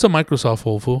 And what's a Microsoft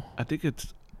whole fool? I think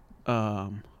it's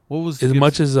what was As Gibson?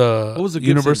 much as What was the Gibson?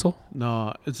 Universal,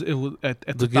 No, it was at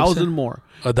The 1,000 Gibson? more.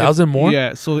 1,000 more.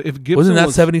 Yeah, so if Gibson Wasn't that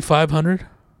was 7,500?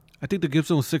 I think the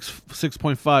Gibson was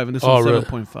 6.5 and this Oh, was really?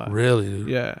 7.5. Really, dude?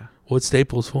 Yeah. What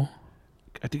Staples fool?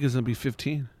 I think it's going to be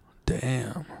 15.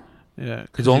 Damn. Yeah.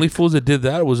 Because the only fools that did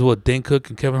that was what, Dane Cook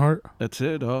and Kevin Hart. That's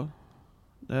it, dog.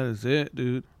 That is it,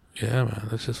 dude. Yeah, man,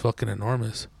 that's just fucking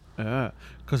enormous. Yeah.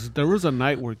 Cuz there was a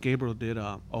night where Gabriel did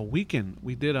a weekend.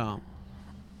 We did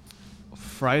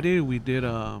Friday we did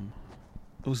it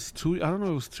was I don't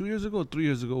know, it was 2 years ago or 3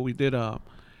 years ago we did a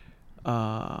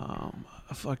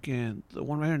fucking the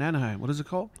one right in Anaheim. What is it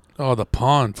called? Oh, the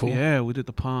pond fool. Yeah, we did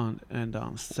the pond, and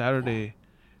Saturday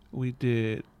we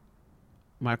did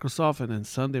Microsoft, and then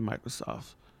Sunday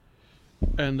Microsoft.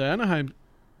 And the Anaheim,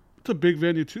 it's a big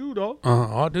venue too, dog.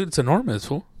 Oh, dude, it's enormous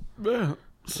fool. Yeah.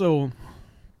 So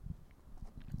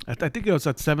I think it was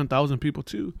at 7,000 people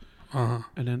too, and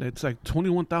then it's like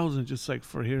 21,000 just like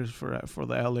for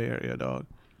the LA area, dog.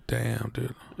 Damn,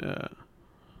 dude. Yeah,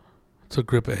 It's a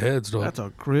grip of heads, dog. that's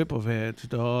a grip of heads,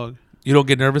 dog. You don't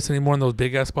get nervous anymore in those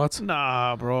big ass spots?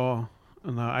 Nah, bro.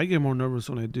 Nah, I get more nervous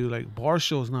when I do like bar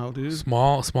shows now, dude.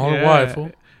 Smaller Yeah, why,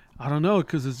 fool? I don't know,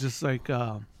 cause it's just like,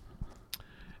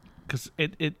 cause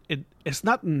it's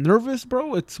not nervous,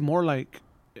 bro. It's more like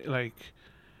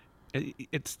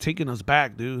it's taking us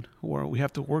back, dude. Where we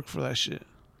have to work for that shit.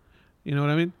 You know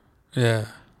what I mean? Yeah.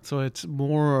 So it's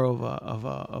more of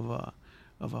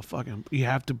a fucking. You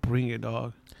have to bring it,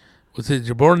 dog.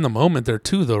 You're more in the moment there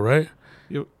too, though, right?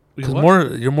 Because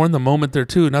you're more in the moment there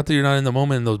too. Not that you're not in the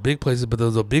moment in those big places, but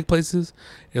those big places,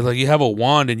 it's like you have a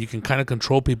wand and you can kind of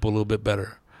control people a little bit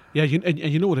better. Yeah, and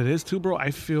you know what it is too, bro.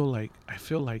 I feel like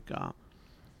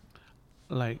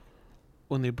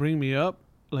when they bring me up,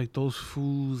 like those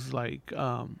fools, like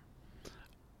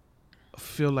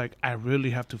feel like I really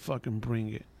have to fucking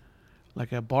bring it.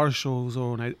 Like at bar shows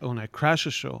or when I crash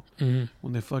a show,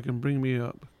 when they fucking bring me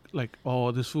up, like,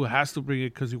 oh, this fool has to bring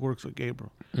it because he works with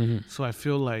Gabriel. So I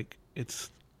feel like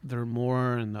they're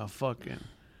more in the fucking,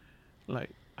 like,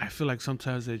 I feel like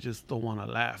sometimes they just don't want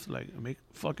to laugh. Like,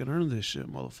 fucking earn this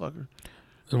shit, motherfucker.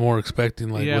 They're more expecting,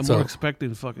 like, Yeah, what's more up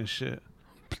expecting fucking shit.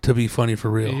 to be funny for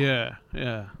real. Yeah,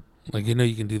 yeah, Like, you know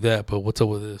you can do that, but what's up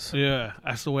with this? yeah.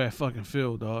 That's the way I fucking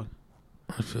feel, dog.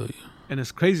 I feel you. And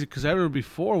it's crazy because I remember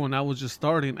before when I was just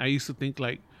starting, I used to think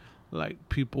like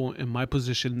people in my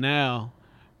position now,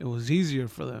 it was easier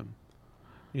for them,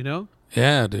 you know?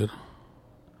 Yeah, dude.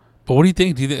 But what do you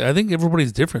think? Do you think? I think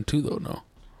everybody's different too, though. No,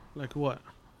 Like what?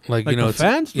 like, Like you know, the it's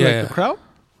fans? yeah, Like yeah. the crowd?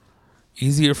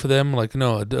 Easier for them. Like,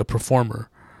 no, a performer,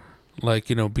 like,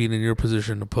 you know, being in your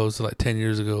position opposed to like 10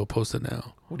 years ago, opposed to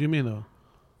now. What do you mean though?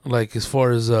 Like, as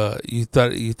far as you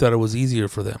thought it was easier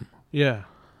for them, Yeah.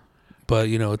 but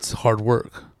you know, it's hard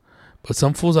work. But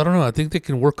some fools, I don't know. I think they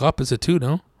can work opposite too.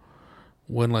 No,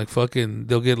 when like fucking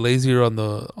they'll get lazier on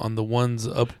the ones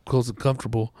up close and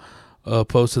comfortable,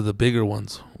 opposed to the bigger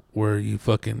ones where you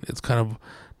fucking it's kind of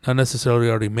not necessarily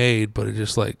already made, but it's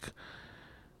just like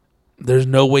there's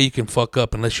no way you can fuck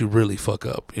up unless you really fuck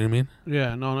up. You know what I mean?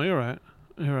 Yeah. No, you're right.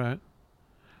 You're right.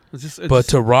 It's But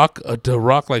just, to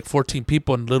rock like 14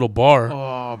 people in a little bar,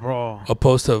 oh, bro.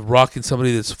 opposed to rocking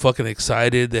somebody that's fucking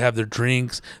excited, they have their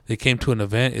drinks, they came to an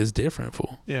event, is different,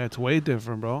 fool. Yeah, it's way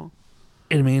different, bro.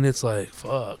 I mean, it's like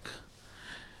fuck.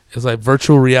 It's like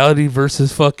virtual reality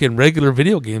versus fucking regular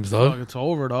video games, dog. Fuck, it's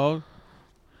over, dog.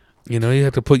 You know, you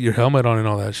have to put your helmet on and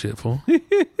all that shit, fool.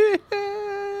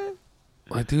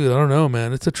 Like, dude, I don't know,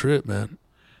 man. It's a trip, man.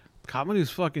 Comedy's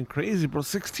fucking crazy, bro.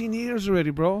 16 years already,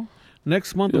 bro.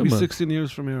 Next month Yeah, will be man. 16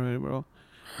 years from here already, bro.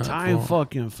 Time Fool.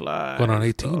 fucking flies. Going on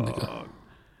 18, dog. nigga.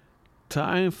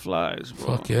 Time flies,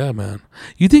 bro. Fuck yeah, man.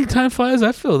 You think time flies?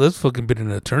 I feel that's fucking been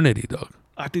an eternity, dog.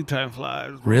 I think time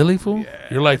flies, bro. Really, fool? Yeah.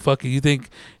 You're like fucking. You think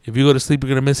if you go to sleep, you're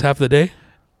gonna miss half the day?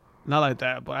 Not like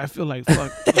that, but I feel like,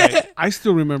 fuck. Like, I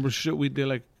still remember shit we did,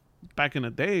 like, back in the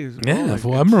days, bro. Yeah, Like,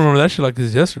 fool. I it's- remember that shit like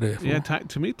this yesterday. Fool. Yeah,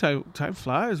 to me, time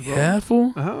flies, bro. Yeah,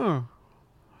 fool. Uh-huh.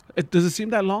 Does it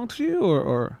seem that long to you,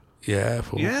 or? Yeah,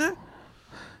 fool. Yeah?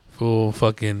 Fool.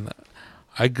 Fucking.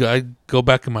 I go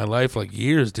back in my life like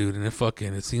years, dude, and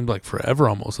it seems like forever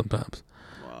almost sometimes.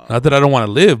 Wow. Not that I don't want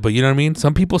to live, but you know what I mean.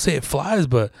 Some people say it flies,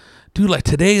 but dude, like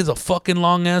today is a fucking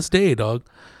long ass day, dog.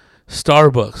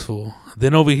 Starbucks, fool.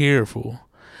 Then over here, fool.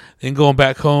 Then going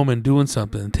back home and doing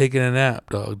something, taking a nap,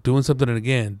 dog. Doing something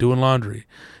again, doing laundry,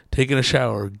 taking a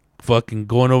shower, fucking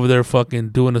going over there, fucking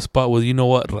doing a spot with you know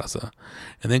what, raza.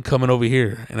 And then coming over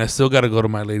here, and I still got to go to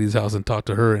my lady's house and talk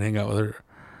to her and hang out with her.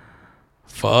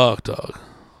 Fuck, dog.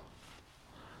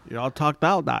 You're all talked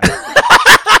out, dog.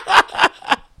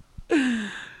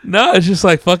 No, it's just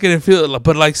like fucking it feel.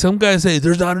 But like some guys say,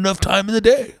 there's not enough time in the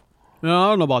day. No, I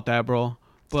don't know about that, bro.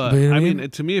 But, You know what I I mean, mean?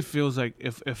 to me, it feels like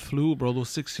it flew, bro. Those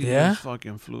 16 Yeah? years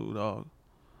fucking flew, dog.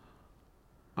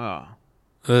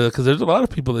 Because there's a lot of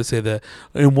people that say that.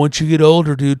 And once you get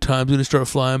older, dude, time's gonna start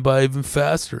flying by even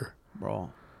faster.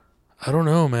 Bro. I don't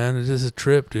know, man. It's just a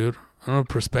trip, dude. I don't know,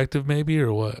 perspective maybe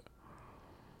or what.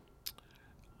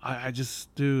 I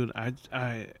just, dude,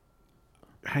 I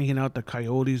hanging out the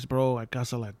Coyotes, bro, at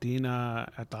Casa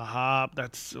Latina, at the Hop.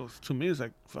 That's, to me, it's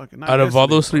like fucking. not Out of all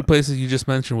yesterday, those three but places you just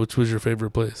mentioned, which was your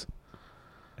favorite place?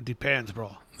 It depends,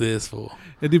 bro. This fool.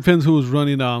 It depends who was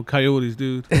running Coyotes,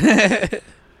 dude.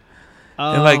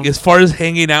 And like as far as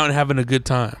hanging out and having a good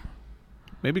time,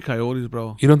 maybe Coyotes,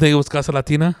 bro. you don't think it was Casa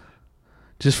Latina?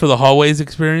 Just for the hallways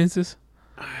experiences?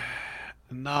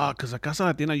 Nah, because at Casa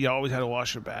Latina, you always had to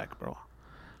wash your back, bro.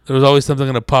 There was always something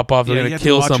gonna pop off. They're you gonna had to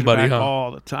kill watch your somebody, back huh?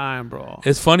 all the time, bro.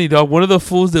 It's funny, dog. One of the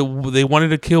fools that they wanted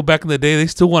to kill back in the day, they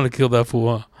still want to kill that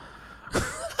fool, huh?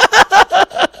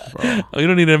 Bro. You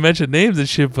don't need to mention names and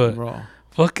shit, but Bro.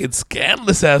 fucking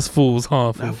scandalous ass fools,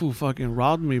 huh? That Fool? fool fucking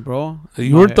robbed me, bro.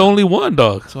 You weren't the only one,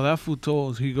 dog. So that fool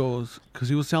told us, he goes, because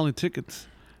he was selling tickets.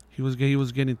 He was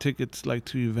getting tickets like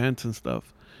to events and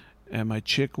stuff. And my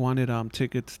chick wanted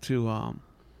tickets to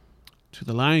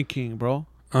the Lion King, bro.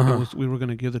 Uh-huh. We were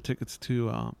gonna give the tickets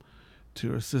to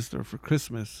her sister for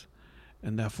Christmas.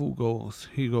 And that fool goes,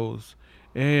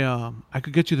 hey, I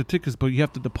could get you the tickets, but you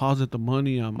have to deposit the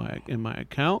money in my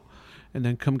account and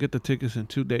then come get the tickets in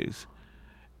 2 days.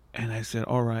 And I said,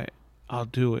 all right, I'll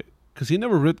do it. Because he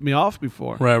never ripped me off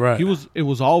before. Right. It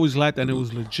was always like that, and it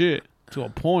was legit to a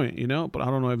point, you know? But I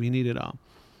don't know if he needed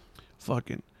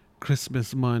fucking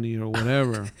Christmas money or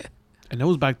whatever. And that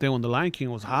was back then when the Lion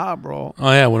King was hot, bro.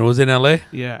 Oh yeah, when it was in L.A.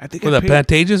 Yeah, I think Was that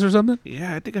Pantages or something?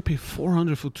 Yeah, I think I paid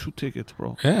 $400 for 2 tickets,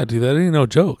 bro. Yeah, dude, that ain't no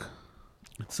joke.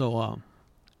 So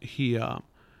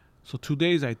so 2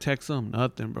 days I text him,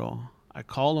 nothing, bro. I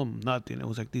call him, nothing. It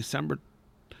was like December.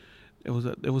 It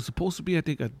was supposed to be, I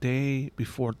think, a day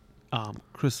before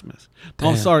Christmas. No,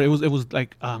 Damn. sorry, it was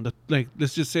like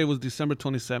let's just say it was December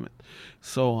 27th.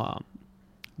 So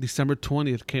December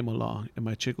 20th came along, and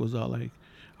my chick was all like,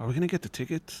 "Are we gonna get the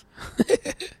tickets?"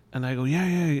 And I go, "Yeah,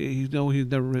 you know, he's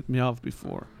never ripped me off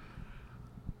before."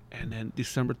 And then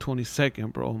December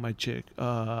 22nd, bro, my chick,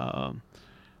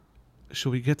 should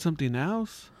we get something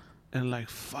else? And like,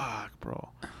 fuck, bro.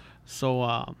 So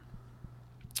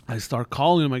I start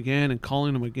calling him again,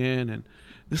 and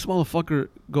This motherfucker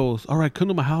goes, all right, come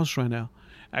to my house right now.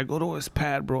 I go to his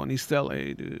pad, bro, in East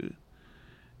LA, dude.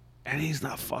 And he's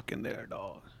not fucking there,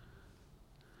 dog.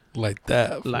 Like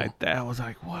that. Fool. Like that. I was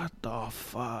like, what the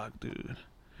fuck, dude?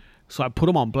 So I put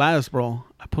him on blast, bro.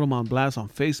 I put him on blast on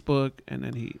Facebook, and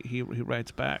then he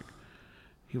writes back.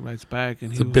 He writes back,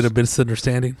 and It's a bit of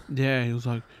misunderstanding. Yeah, he was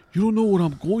like, you don't know what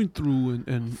I'm going through,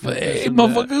 and Hey,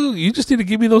 motherfucker, you just need to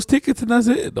give me those tickets, and that's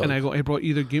it, dog. And I go, hey, bro,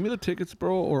 either give me the tickets,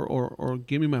 bro, or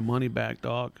give me my money back,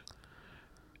 dog.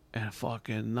 And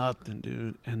fucking nothing,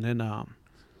 dude. And then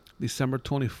December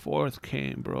 24th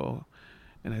came, bro.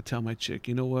 And I tell my chick,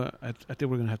 you know what? I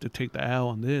think we're going to have to take the L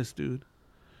on this, dude.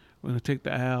 We're going to take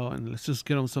the L, and let's just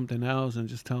get him something else and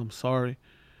just tell him sorry.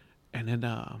 And then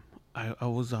I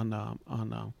was on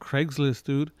Craigslist,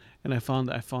 dude, and I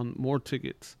found more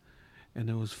tickets. And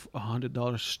it was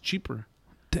 $100 cheaper.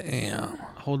 Damn.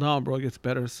 Hold on, bro. It gets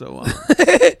better. So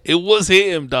it was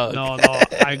him, dog. no.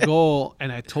 I go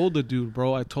and I told the dude,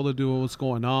 bro. I told the dude what was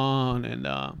going on, and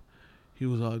he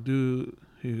was like, dude.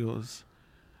 He goes,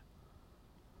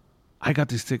 I got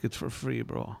these tickets for free,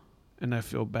 bro, and I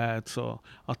feel bad, so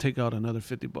I'll take out another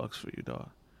 $50 for you, dog.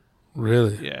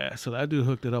 Really? Yeah. So that dude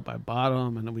hooked it up. I bought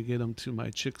them, and then we gave them to my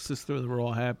chick's sister. They were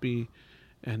all happy,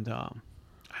 and I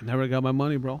never got my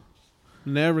money, bro.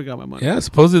 Never got my money. Yeah,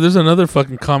 supposedly there's another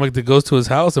fucking comic that goes to his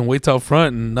house and waits out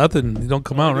front and nothing. He don't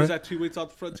come out, right? Is that 2 weeks out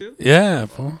the front too? Yeah,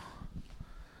 fool.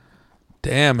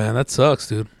 Damn, man, that sucks,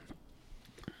 dude.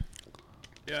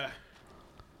 Yeah.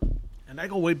 And I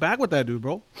go way back with that dude,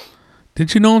 bro.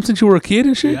 Didn't you know him since you were a kid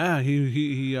and shit? Yeah,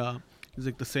 he's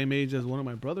like the same age as one of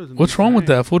my brothers. What's wrong with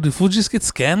that, fool? Did fool just get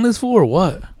scandalous, fool, or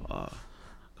what?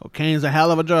 Cocaine's a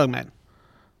hell of a drug, man.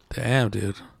 Damn,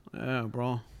 dude. Yeah,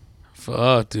 bro.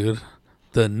 Fuck, dude.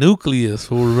 The nucleus,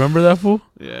 fool. Remember that, fool?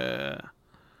 Yeah.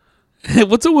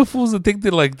 What's up with fools that think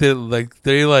they're they're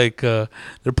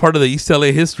part of the East LA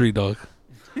history, dog?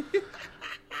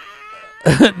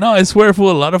 No, I swear,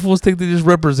 fool. A lot of fools think they just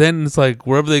represent, and it's like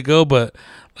wherever they go. But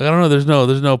like, I don't know. There's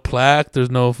no plaque. There's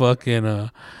no fucking.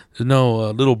 There's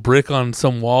no little brick on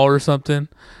some wall or something,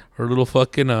 or little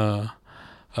fucking a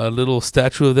little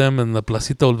statue of them in the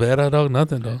Placita Olvera, dog.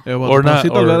 Nothing, dog. Yeah, well, or the not.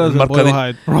 Placita Or Olvera is in Boyle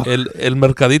Heights, bro. El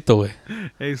Mercadito, way.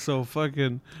 Hey, so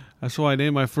fucking. That's why I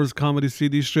named my first comedy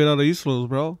CD straight out of East Los,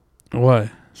 bro. Why?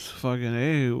 It's fucking,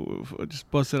 hey, just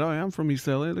bust it out. Hey, I'm from East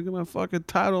LA. Look at my fucking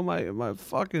title, my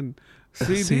fucking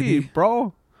CD,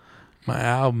 bro. My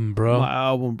album, bro. My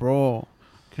album, bro.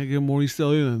 Can't get more East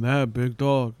LA than that, big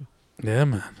dog. Yeah,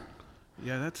 man.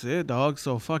 Yeah, that's it, dog.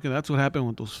 So fucking, that's what happened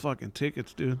with those fucking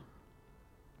tickets, dude.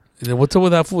 And then what's up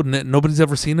with that fool? Nobody's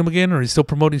ever seen him again, or he's still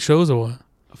promoting shows, or what?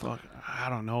 Fuck, I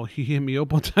don't know. He hit me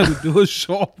up one time to do a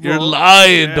show. Bro. You're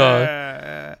lying,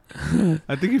 dog.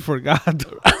 I think he forgot.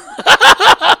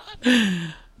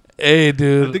 Hey,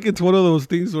 dude. I think it's one of those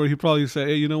things where he probably said,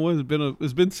 "Hey, you know what?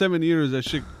 It's been 7 years. That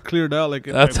shit cleared out." Like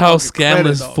that's how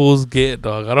scandalous fools get,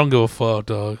 dog. I don't give a fuck,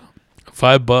 dog.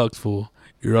 $5, fool.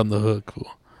 You're on the hook,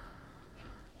 fool.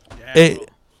 Yeah,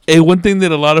 hey, one thing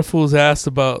that a lot of fools asked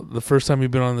about the first time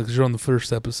you've been on, because you're on the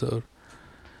first episode,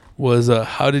 was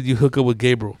how did you hook up with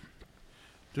Gabriel?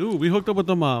 Dude, we hooked up with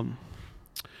them.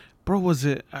 Bro, was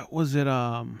it? I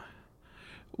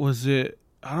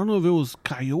don't know if it was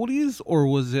Coyotes or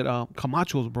was it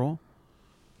Camachos, bro.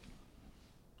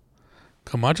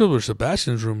 Camacho were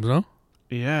Sebastian's rooms, no?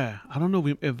 Yeah, I don't know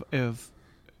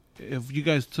if you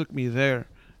guys took me there,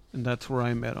 and that's where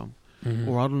I met him,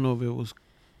 or I don't know if it was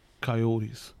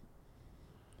Coyotes.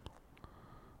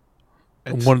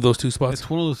 One of those two spots. It's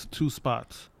one of those two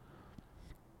spots.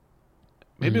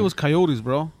 Maybe it was Coyotes,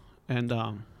 bro, and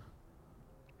I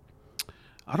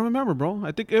don't remember, bro.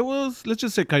 I think it was, let's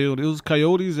just say Coyotes. It was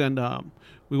Coyotes, and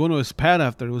we went to his pad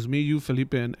after. It was me, you,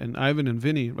 Felipe, and Ivan and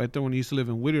Vinny right there when he used to live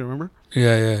in Whittier, remember?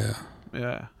 Yeah.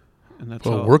 Yeah. And that's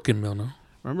well, working mill, no?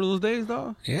 Remember those days,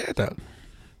 dog? Yeah, dog.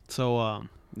 So,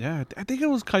 yeah, I think it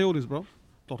was Coyotes, bro.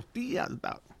 Tortillas,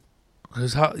 dog.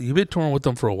 Because you've been touring with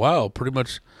them for a while, pretty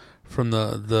much from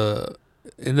the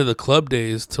end of the club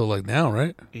days till like now,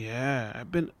 right? Yeah,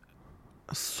 I've been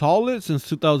solid since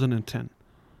 2010.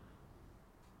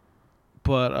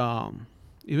 But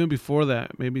even before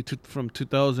that, maybe from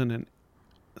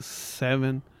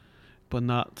 2007, but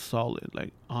not solid,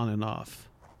 like on and off.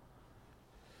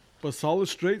 But solid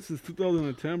straight since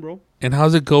 2010, bro. And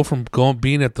how's it go from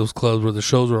being at those clubs where the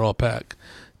shows are all packed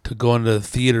to going to the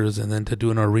theaters and then to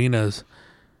doing arenas?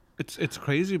 It's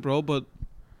crazy, bro. But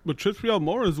what trips me out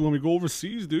more is when we go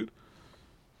overseas, dude.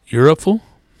 Europe, fool?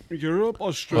 Europe,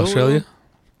 Australia,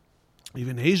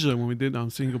 even Asia when we did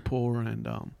Singapore and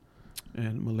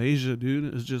And Malaysia,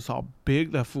 dude, is just how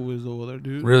big that fool is over there,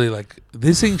 dude. Really, like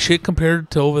this ain't shit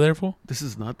compared to over there, fool. This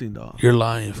is nothing, dog. You're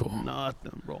lying, fool.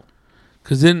 Nothing, bro.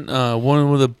 Because then one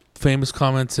of the famous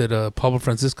comments that Pablo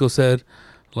Francisco said,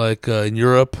 like in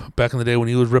Europe back in the day when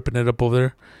he was ripping it up over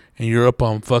there, in Europe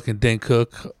I'm fucking Dan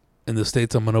Cook, in the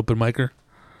States I'm an open micer.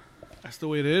 That's the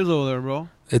way it is over there, bro.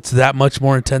 It's that much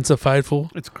more intensified, fool.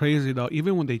 It's crazy, dog.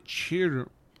 Even when they cheer,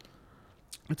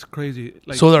 it's crazy.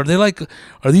 Like, So are they like,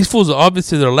 are these fools,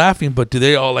 obviously they're laughing, but do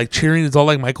they all like cheering? It's all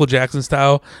like Michael Jackson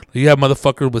style. You have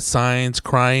motherfuckers with signs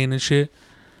crying and shit.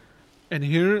 and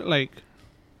here, like,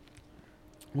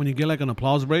 when you get like an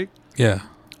applause break, Yeah.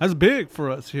 that's big for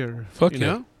us here. Fuck you yeah.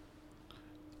 know?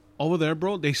 Over there,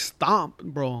 bro, they stomp,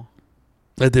 bro.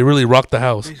 Like they really rock the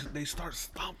house. They start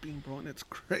stomping, bro, and it's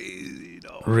crazy,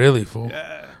 though. Really, fool.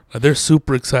 Yeah. Like, they're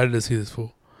super excited to see this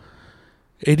fool.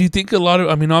 Hey, do you think a lot of,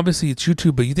 I mean, obviously it's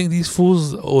YouTube, but you think these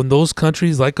fools in those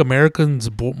countries like Americans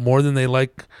more than they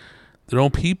like their own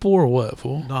people or what,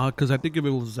 fool? Nah, because I think if it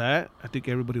was that, I think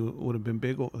everybody would have been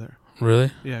big over there.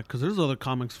 Really? Yeah, because there's other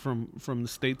comics from the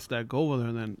States that go over there,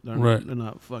 and then Right. they're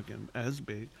not fucking as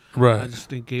big. I Right. just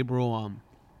think Gabriel,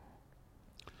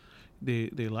 they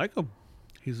like him.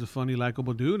 He's a funny,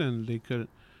 likable dude, and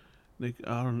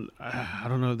I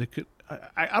don't know, they could.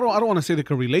 I don't want to say they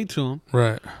could relate to him,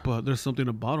 Right. but there's something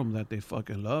about him that they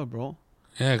fucking love, bro.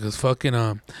 Yeah, because fucking,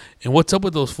 and what's up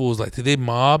with those fools? Like, do they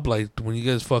mob? Like, when you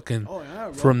guys fucking, Oh yeah,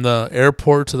 bro. from the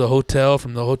airport to the hotel,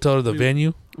 from the hotel to the We-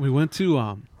 venue? We went to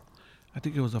I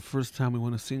think it was the first time we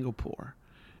went to Singapore,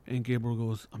 and Gabriel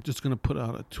goes, "I'm just gonna put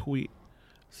out a tweet,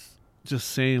 just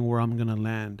saying where I'm gonna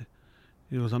land."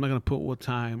 He goes, "I'm not gonna put what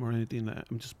time or anything.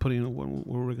 I'm just putting where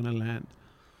we're gonna land."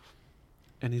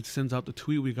 And he sends out the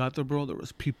tweet. We got there, bro. There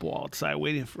was people outside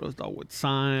waiting for us, dog, with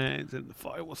signs, and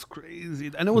it was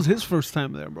crazy. And it was his first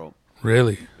time there, bro.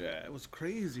 Really? Yeah, it was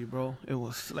crazy, bro. It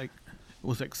was like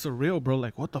surreal, bro.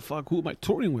 Like, what the fuck? Who am I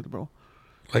touring with, bro?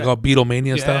 Like all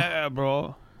Beatlemania style? Yeah,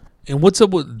 bro. And what's up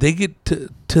with, they get to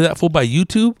that fool by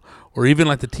YouTube? Or even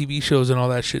like the TV shows and all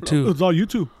that shit too? It's all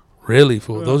YouTube. Really,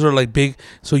 fool? Yeah. Those are like big.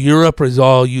 So Europe is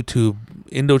all YouTube.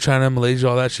 Indochina, Malaysia,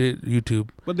 all that shit, YouTube.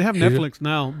 But they have Asia? Netflix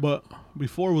now, but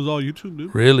before it was all YouTube,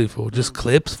 dude. Really, fool? Just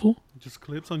clips, fool? Just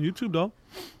clips on YouTube, dog.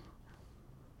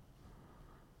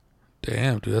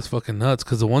 Damn, dude, that's fucking nuts.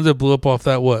 Because the ones that blew up off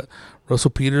that, what?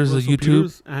 Russell Peters, Russell YouTube?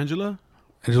 Peters, Angela.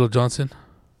 Angela Johnson?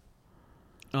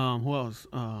 Who else?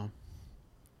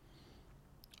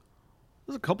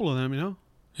 There's a couple of them, you know.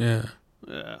 Yeah.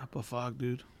 Yeah, but fuck,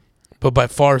 dude. But by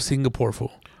far, Singapore,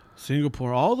 fool.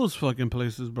 Singapore, all those fucking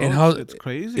places, bro. And how- it's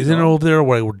crazy. Isn't it dog. over there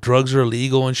where drugs are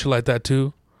illegal and shit like that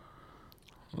too?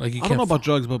 Like you I can't don't know about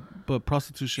drugs, but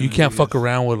prostitution. you I can't think fuck is-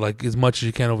 around with like as much as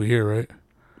you can over here, right?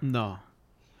 No.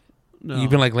 No.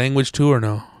 Even like language too, or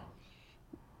no?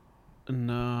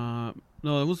 Nah.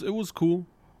 No, it was cool.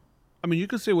 I mean, you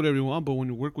can say whatever you want, but when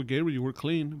you work with Gabriel, you work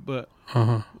clean. But Uh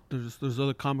huh. there's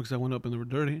other comics that went up and they were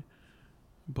dirty.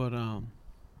 But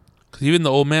Because even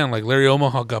the old man, like Larry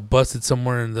Omaha, got busted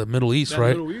somewhere in the Middle East, right?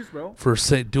 Middle East, bro. For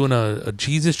doing a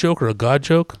Jesus joke or a God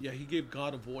joke, Yeah, he gave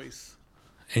God a voice.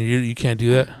 and you can't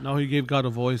do that, No, he gave God a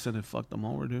voice and it fucked him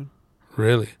over, dude.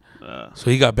 really. So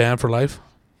he got banned for life,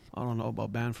 I don't know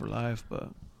about banned for life, but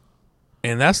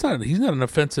and he's not an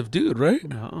offensive dude, right?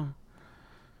 no.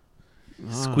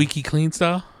 Squeaky clean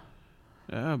style.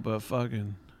 Yeah, but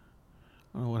fucking,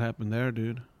 I don't know what happened there,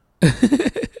 dude.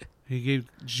 He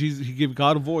gave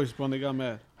God a voice, bro, and they got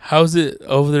mad. How's it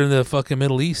over there in the fucking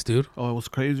Middle East, dude? Oh, it was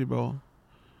crazy, bro.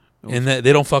 And that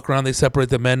they don't fuck around. They separate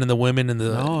the men and the women and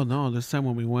the. No. This time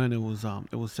when we went, it was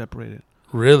separated.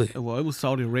 Really? Well, it was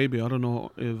Saudi Arabia. I don't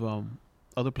know if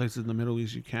other places in the Middle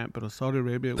East you can't, but Saudi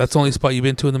Arabia. That's the only spot you've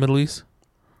been to in the Middle East?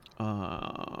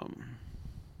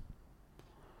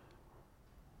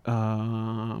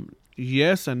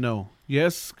 Yes and no.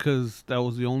 Yes, because that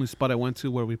was the only spot I went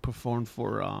to where we performed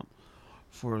for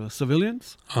the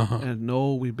civilians. Uh-huh. And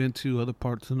no, we've been to other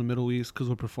parts in the Middle East because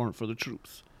we performed for the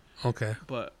troops. Okay.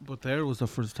 But there was the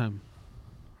first time.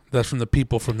 That's from the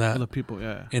people from that. Other people,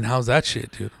 yeah. And how's that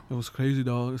shit, dude? It was crazy,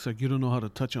 dog. It's like you don't know how to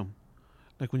touch them.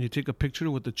 Like when you take a picture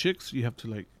with the chicks, you have to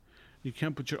like, you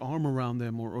can't put your arm around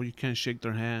them or you can't shake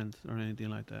their hands or anything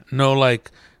like that. No,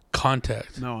 like,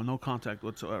 contact. No contact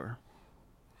whatsoever.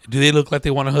 Do they look like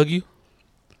they want to hug you?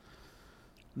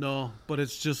 No, but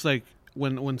it's just like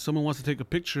when someone wants to take a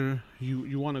picture,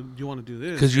 you want to do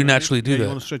this 'Cause you know what I mean? naturally do Yeah, that. You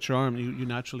want to stretch your arm, you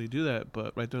naturally do that.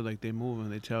 But right there, like they move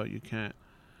and they tell you can't,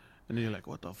 and then you're like,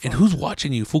 what the fuck? And who's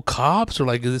watching you? Full cops or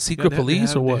like is it secret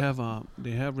police or what?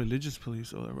 They have religious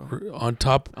police over there, bro. On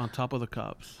top? On top of the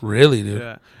cops. Really, dude?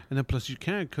 Yeah, and then plus you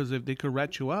can't because if they could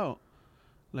rat you out,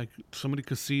 like somebody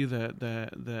could see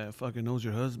that fucking knows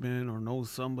your husband or knows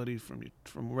somebody from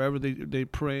wherever they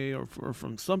pray or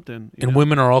from something. And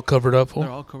women are all covered up, they're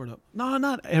fool? all covered up. No,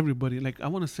 not everybody. Like I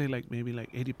want to say like maybe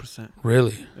like 80%.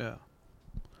 Really? Yeah.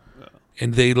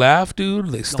 And they laugh, dude?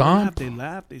 They stomp? They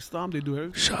laugh, they stomp, they do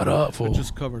everything. Shut up, They're fool.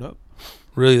 just covered up.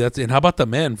 Really? And how about the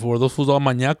men, fool? Those fools all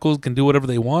maniacos can do whatever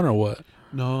they want or what?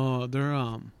 No, they're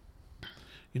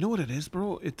you know what it is,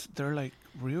 bro? They're like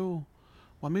real.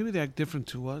 Well, maybe they act different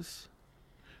to us,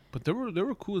 but they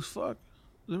were cool as fuck.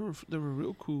 They were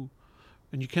real cool,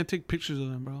 and you can't take pictures of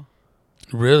them, bro.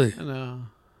 Really? And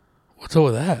What's up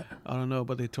with that? I don't know,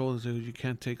 but they told us that you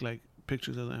can't take like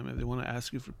pictures of them. If they want to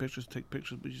ask you for pictures, take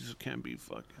pictures, but you just can't be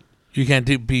fucking. You can't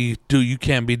you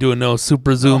can't be doing no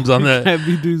super zooms on You the can't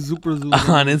be doing super zoom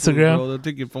on Instagram? bro. They'll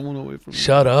take your phone away from you.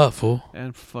 Shut up, fool.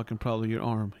 And fucking probably your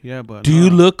arm. Yeah, but Do you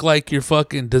look like you're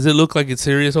fucking does it look like it's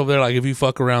serious over there? Like if you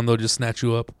fuck around they'll just snatch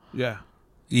you up? Yeah.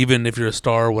 Even if you're a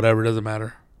star or whatever, it doesn't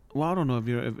matter. Well, I don't know if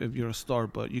you're a star,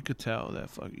 but you could tell that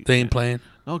fuck. They ain't playing?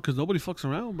 No, because nobody fucks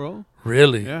around, bro.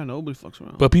 Really? Yeah, nobody fucks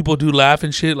around. But people do laugh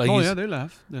and shit. Like oh yeah, they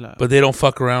laugh. They laugh. but they don't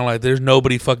fuck around. Like there's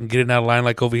nobody fucking getting out of line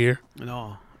like over here.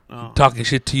 No. Talking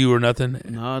shit to you or nothing.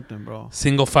 Nothing, bro.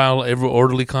 Single file, every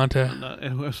orderly contact. And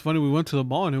it was funny. We went to the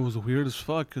mall and it was weird as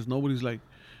fuck because nobody's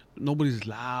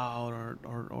loud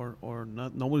or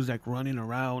not. Nobody's like running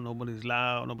around. Nobody's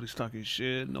loud. Nobody's talking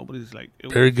shit. Nobody's like.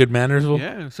 Very good manners, fool?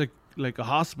 Yeah, it's like a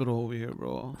hospital over here,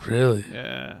 bro. Really?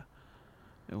 Yeah.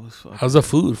 It was fucking. How's the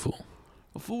food, fool?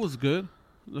 The food was good.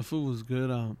 The food was good.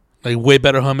 Like way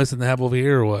better hummus than they have over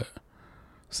here or what?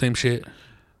 Same shit.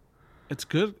 It's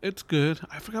good. It's good.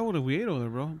 I forgot what we ate over there,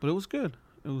 bro, but it was good.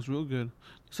 It was real good.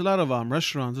 There's a lot of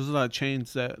restaurants. There's a lot of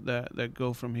chains that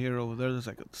go from here over there. There's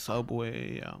like a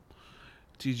Subway,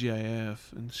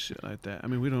 TGIF, and shit like that. I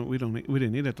mean, we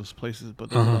didn't eat at those places, but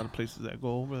there's a lot of places that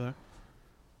go over there.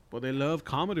 But they love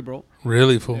comedy, bro.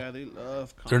 Really, fool? Yeah, they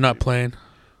love comedy. They're not playing.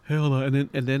 Hell no. And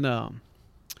then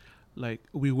like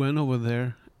we went over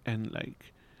there and like.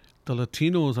 The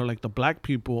Latinos are like the black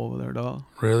people over there, dog.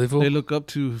 Really, fool? They look up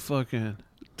to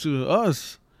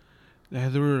us. I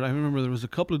remember there was a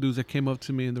couple of dudes that came up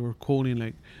to me and they were quoting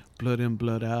like "Blood in,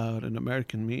 Blood Out" and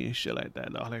 "American Me" and shit like that.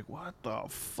 I was like, what the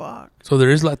fuck? So there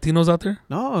is Latinos out there?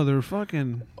 No, they're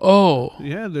fucking. Oh,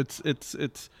 Yeah,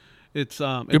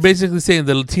 you're basically saying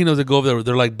the Latinos that go over there,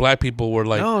 they're like black people. Were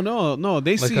like no.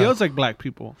 They like see us like black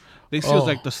people. They see us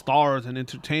like the stars and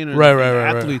entertainers, Right, and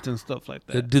right. athletes and stuff like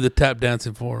they that. do the tap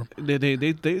dancing for them.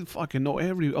 They fucking know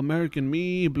every American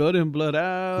Me, Blood in, Blood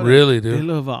Out. Really, They dude?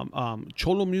 love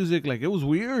cholo music. Like it was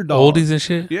weird, dog. Oldies and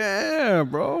shit. Yeah,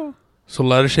 bro. So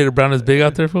Lighter Shade of Brown is big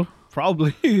out there, fool?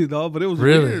 Probably, dog. But it was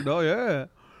Really? weird, dog. Yeah.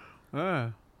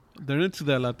 Yeah. They're into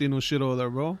that Latino shit over there,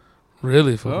 bro.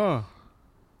 Really, fool? Oh.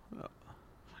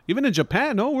 Even in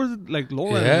Japan, no? Where's it like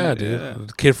Laura? Yeah,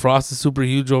 dude. Kid Frost is super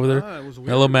huge over there. It was weird.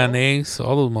 Hello bro. Mayonnaise,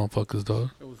 all those motherfuckers,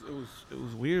 dog. It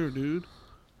was weird, dude.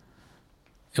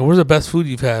 And where's the best food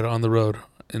you've had on the road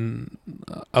in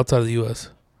outside of the U.S.?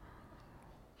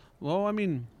 Well, I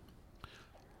mean,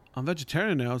 I'm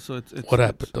vegetarian now, so it's What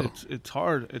happened, though? It's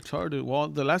hard. It's hard to. Well,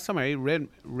 the last time I ate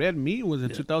red meat was in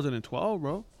 2012,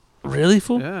 bro. Really,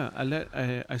 fool? Yeah, I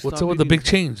stopped What's up with the eating- big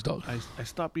change, dog? I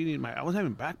stopped eating I was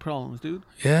having back problems, dude.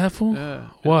 Yeah, fool? Yeah.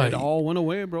 Why? It all went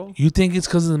away, bro. You think it's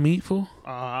because of the meat, fool?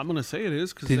 I'm gonna say it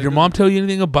is. Did your mom tell you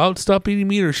anything about stop eating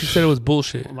meat, or she said it was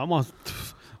bullshit? My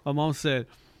mom said,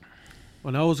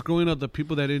 when I was growing up, the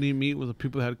people that didn't eat meat were the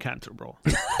people that had cancer, bro.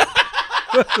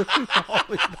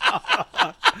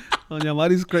 Doña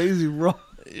Mari's crazy, bro.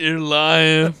 You're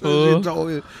lying, She fool. told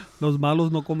me, Los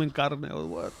malos no comen carne. I was,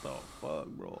 what the fuck,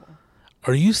 bro?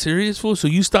 Are you serious, fool? So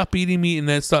you stop eating meat and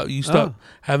then you stop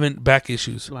having back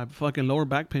issues? My fucking lower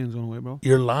back pain's going away, bro.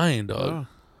 You're lying, dog.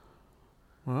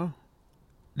 Wow.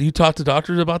 Do you talk to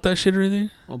doctors about that shit or anything?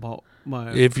 About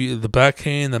my If you the back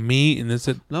pain, the meat, and this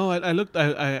it. no, I looked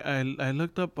up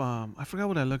I forgot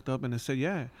what I looked up and it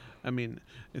said I mean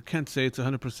it can't say it's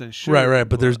 100% sure. Right,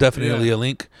 but there's definitely yeah, a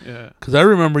link. yeah. Because I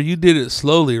remember you did it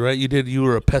slowly, right? You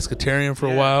were a pescatarian for a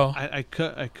Yeah, while. I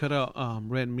cut out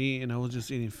red meat and I was just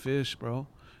eating fish, bro.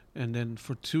 And then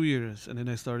for 2 years, and then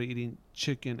I started eating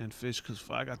chicken and fish because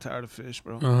I got tired of fish,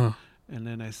 bro. Uh-huh. And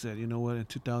then I said, you know what? In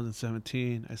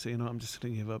 2017, I said, you know, I'm just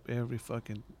gonna give up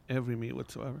every meat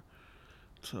whatsoever.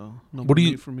 So no What more do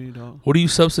you- meat for me, dog. What do you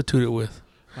substitute it with?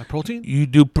 My protein? You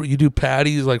do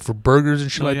patties like for burgers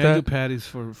and shit No, like I that. do patties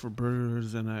for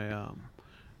burgers, and I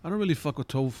don't really fuck with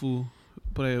tofu,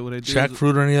 but what I do is-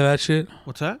 Jackfruit or any of that shit?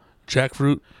 What's that?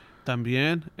 Jackfruit.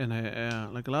 También, and I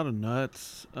like a lot of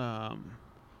nuts,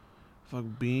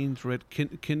 beans, red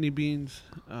kidney beans,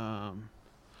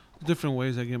 different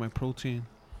ways I get my protein.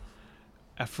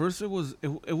 At first, it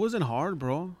wasn't hard,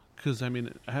 bro. Cause I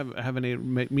mean, I haven't ate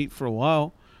meat for a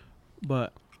while,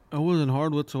 but it wasn't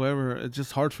hard whatsoever. It's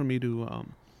just hard for me to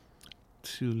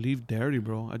leave dairy,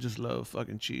 bro. I just love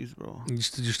fucking cheese, bro. You're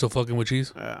still fucking with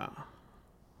cheese? Yeah.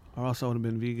 Or else I would have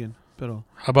been vegan. But How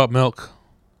about milk?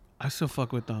 I still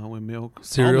fuck with milk.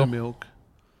 Cereal? Almond milk.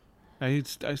 I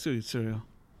still eat cereal.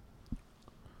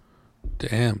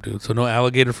 Damn, dude. So no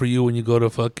alligator for you when you go to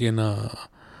fucking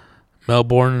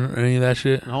Melbourne or any of that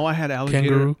shit? No, I had alligator.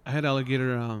 Kangaroo? I had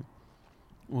alligator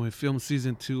when we filmed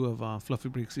season 2 of Fluffy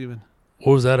Breaks Even.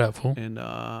 What was that at, fool? And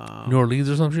New Orleans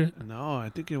or some shit? no, I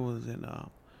think it was in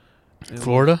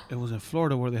Florida? It was in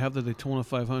Florida where they have the Daytona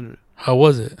 500. How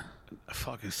was it?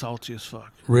 Fucking salty as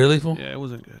fuck. Really, fool? Yeah, it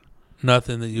wasn't good.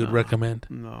 Nothing that you'd No. recommend.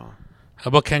 No, How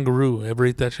about kangaroo? Ever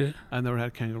eat that shit? I never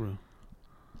had kangaroo.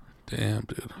 Damn,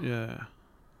 dude. Yeah,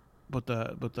 but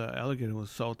the alligator was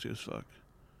salty as fuck.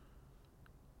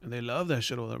 And they love that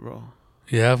shit over there, bro.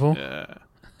 Yeah, fool? Yeah,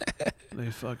 they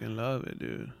fucking love it,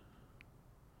 dude.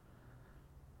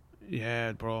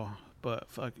 Yeah, bro. But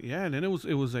fuck yeah, and then it was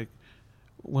like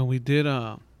when we did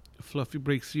Fluffy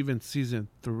Breaks Even season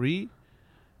 3.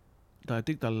 I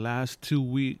think the last 2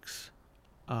 weeks,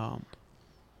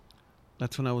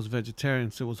 that's when I was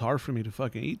vegetarian, so it was hard for me to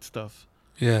fucking eat stuff.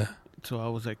 Yeah. So I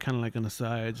was like kind of like on the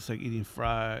side, just like eating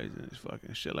fries and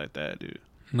fucking shit like that, dude.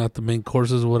 Not the main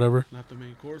courses or whatever. Not the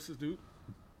main courses, dude.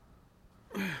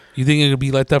 You think it could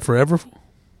be like that forever, fool?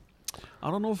 I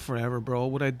don't know forever, bro.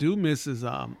 What I do miss is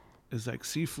like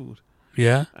seafood.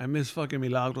 Yeah? I miss fucking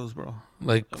milagros, bro.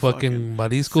 Like Fucking fucking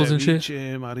mariscos and shit?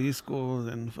 Ceviche,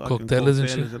 mariscos, and fucking Cocteles and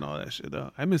shit? and all that shit.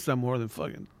 I miss that more than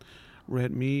fucking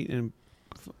red meat and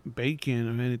bacon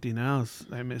or anything else.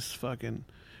 I miss fucking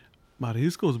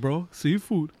mariscos, bro.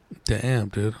 Seafood. Damn,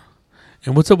 dude.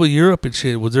 And what's up with Europe and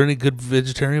shit? Was there any good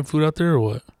vegetarian food out there or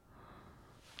what?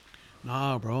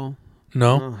 Nah, bro.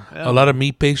 No? Hell A lot no. of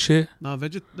meat-based shit? Nah,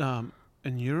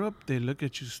 in Europe, they look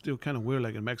at you still kind of weird,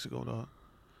 like in Mexico, dog.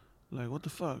 Like, what the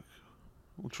fuck?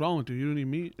 What's wrong with you? You don't eat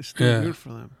meat? It's still Yeah. weird for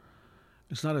them.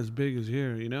 It's not as big as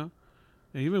here, you know?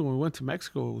 And even when we went to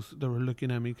Mexico, they were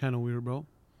looking at me kind of weird, bro.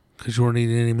 Because you weren't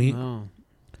eating any meat? No.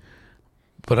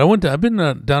 But I've been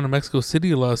down to Mexico City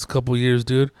the last couple of years,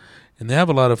 dude. And they have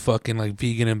a lot of fucking like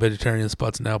vegan and vegetarian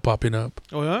spots now popping up.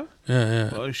 Oh, yeah? Yeah,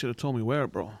 yeah. Well, you should have told me where,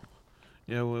 bro.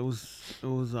 Yeah, well, it was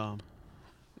weird.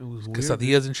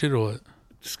 Quesadillas and shit or what?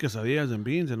 Just quesadillas and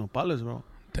beans and nopales, bro.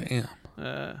 Damn.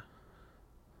 Yeah.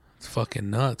 It's fucking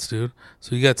nuts, dude.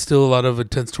 So you got still a lot of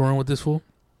intense touring with this fool?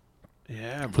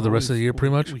 Yeah, For the rest of the year,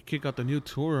 pretty much? We kick out the new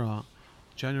tour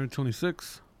January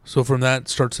 26th. So from that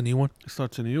starts a new one? It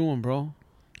starts a new one, bro.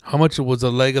 How much was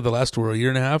the leg of the last tour? A year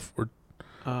and a half? Or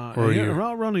Or a year.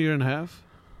 around a year and a half.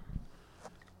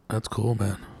 That's cool,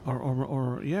 man.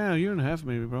 Or yeah, a year and a half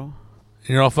maybe, bro. And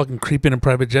you're all fucking creeping in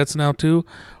private jets now too?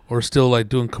 Or still like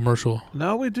doing commercial?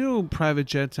 Now we do private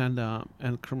jets and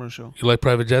commercial. You like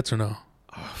private jets or no?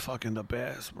 Oh, fucking the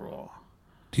best, bro.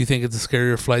 Do you think it's a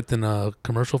scarier flight than a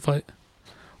commercial flight?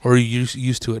 Or are you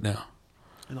used to it now?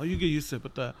 You know, you get used to it,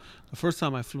 but the first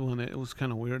time I flew in it, it was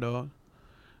kind of weird, dog.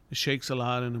 It shakes a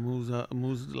lot and it moves a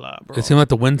lot, bro. It seems like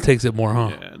the wind takes it more, huh?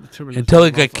 Yeah, the turbulence. Until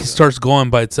is it like motherfucker. starts going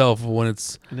by itself when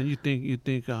it's... And then you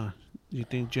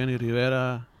think Jenny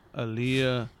Rivera,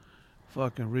 Aaliyah,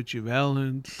 fucking Richie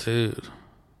Valens, Dude,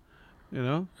 you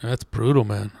know? that's brutal,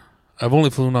 man. I've only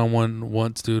flown on one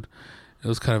once, dude. It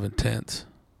was kind of intense.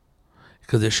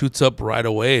 Because it shoots up right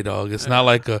away, dog. It's not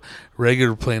like a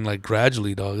regular plane, like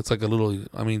gradually, dog. It's like a little...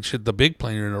 I mean, shit, the big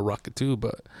plane, you're in a rocket too,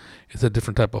 but it's a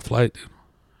different type of flight, dude.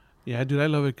 Yeah, dude, I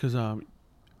love it because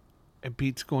it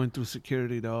beats going through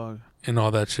security, dog. And all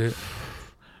that shit.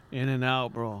 In and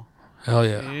out, bro. Hell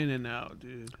yeah. In and out,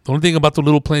 dude. The only thing about the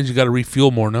little planes, you got to refuel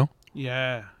more, no?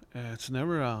 Yeah, it's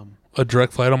never A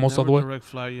direct flight almost all never the way? direct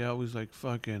flight. Yeah, always like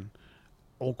fucking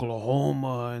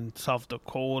Oklahoma and South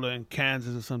Dakota and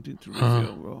Kansas or something to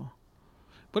refuel, bro.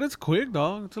 But it's quick,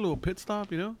 dog. It's a little pit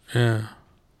stop, you know. Yeah.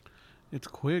 It's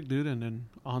quick, dude, and then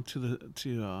on to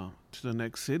the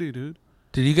next city, dude.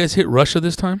 Did you guys hit Russia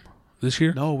this time? This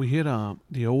year? No, we hit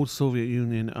the old Soviet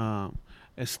Union,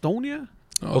 Estonia.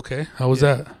 Okay. How was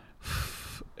Yeah. that?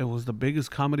 It was the biggest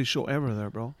comedy show ever there,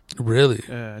 bro. Really?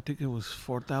 I think it was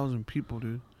 4,000 people,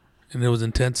 dude. And it was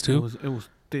intense too? It was.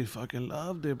 They fucking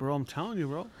loved it, bro. I'm telling you,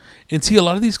 bro. And see, a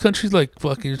lot of these countries, like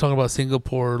fucking, you're talking about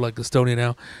Singapore, like Estonia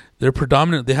now, they're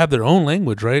predominant. They have their own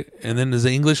language, right? And then is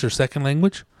English their second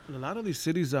language? A lot of these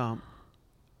cities, the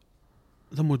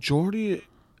majority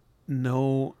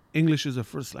know English is their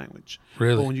first language. But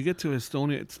Really? when you get to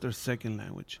Estonia, it's their second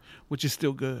language, which is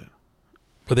still good.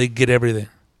 But they get everything.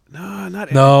 No,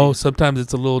 not No, everything. sometimes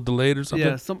it's a little delayed or something.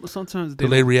 Yeah, sometimes they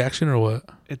Delayed don't- reaction or what?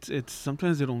 it's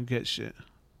sometimes they don't get shit,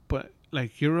 but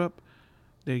like Europe,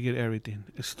 they get everything.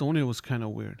 Estonia was kind of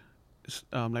weird.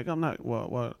 Like I'm not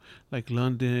what like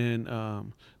London,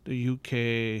 the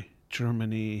UK,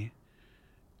 Germany,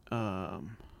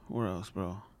 where else,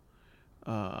 bro?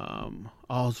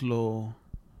 Oslo,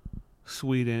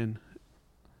 Sweden.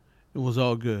 It was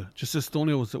all good. Just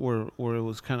Estonia was where it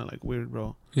was kind of like weird,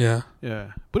 bro. Yeah.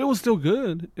 Yeah, but it was still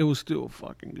good. It was still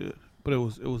fucking good, but it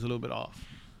was a little bit off.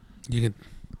 You can.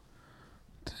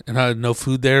 And had no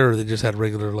food there, or they just had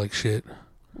regular like shit.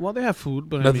 Well, they have food,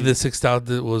 but I Nothing mean, that sticks out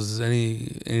that was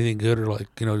anything good, or like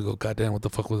you go, goddamn, what the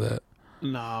fuck was that?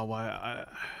 nah. Why?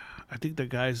 I think the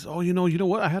guys. Oh, you know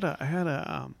what? I had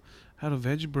a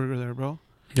veggie burger there, bro.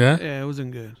 Yeah. Yeah, it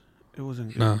wasn't good. It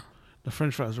wasn't good. No, The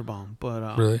French fries were bomb,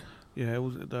 but really. yeah, it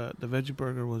was the veggie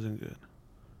burger wasn't good.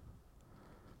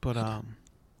 But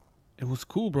it was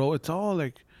cool, bro. It's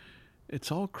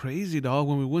all crazy, dog.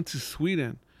 When we went to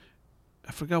Sweden,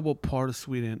 I forgot what part of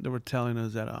Sweden they were telling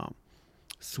us that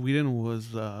Sweden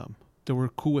was they were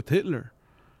cool with Hitler.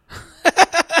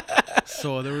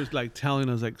 So they was like telling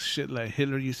us like shit like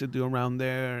Hitler used to do around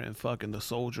there and fucking the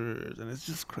soldiers, and it's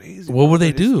just crazy. What bro, would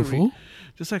they the do, history. fool?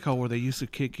 Just like how where they used to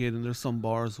kick it, and there's some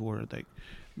bars where like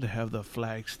they have the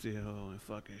flag still and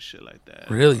fucking shit like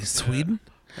that. Really, Yeah. Sweden?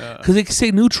 Yeah. Because they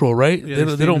stay neutral, right? Yeah, they, they don't,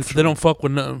 stay they don't. neutral. They don't fuck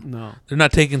with no. No, They're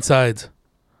not taking sides.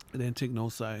 they didn't take no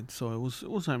side. So it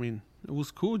was. I mean, it was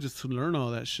cool just to learn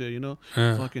all that shit. You know,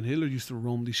 Yeah. fucking Hitler used to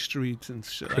roam these streets and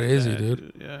shit. Crazy, like that,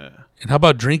 dude. Yeah, And how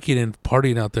about drinking and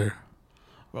partying out there?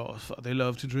 bro, they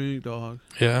love to drink, dog.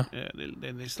 Yeah. Yeah,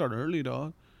 they start early,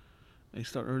 dog. They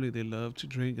start early. They love to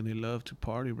drink and they love to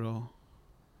party, bro.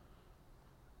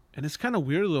 And it's kind of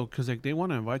weird though, cause like they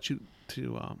want to invite you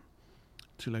to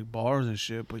like bars and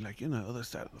shit, but like you're on the other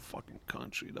side of the fucking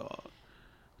country, dog. What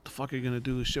the fuck are you gonna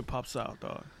do if shit pops out,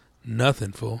 dog?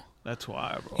 Nothing, fool. That's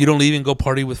why, bro. You don't even go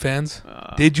party with fans?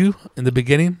 Did you in the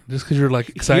beginning? Just because you're like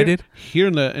excited? here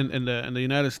in the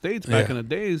United States back Yeah. in the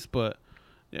days, but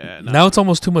yeah, Now it's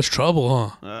almost too much trouble,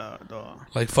 huh? dog.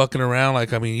 Like fucking around.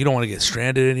 Like, I mean, you don't want to get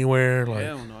stranded anywhere. Like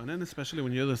Hell no, and then especially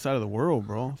when you're the other side of the world,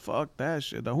 bro. Fuck that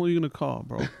shit. Dog. Who are you gonna call,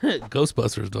 bro?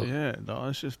 Ghostbusters, though. Yeah,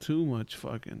 dog. It's just too much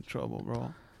fucking trouble,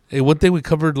 bro. Hey, one thing we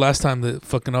covered last time that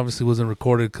fucking obviously wasn't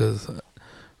recorded because I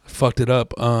fucked it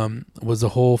up was the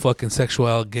whole fucking sexual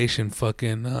allegation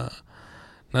fucking not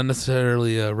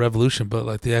necessarily a revolution, but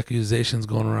like the accusations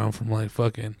going around from like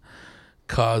fucking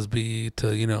Cosby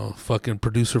to fucking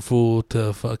producer fool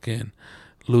to fucking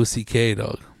Louis C.K.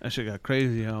 dog. That shit got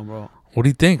crazy, bro. What do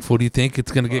you think? Fool? Do you think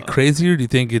it's gonna get crazier? Do you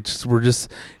think it's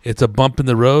a bump in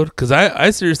the road? Because I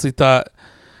seriously thought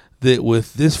that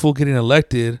with this fool getting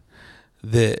elected,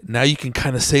 that now you can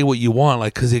kind of say what you want,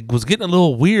 like, because it was getting a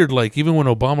little weird, like even when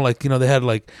Obama, like they had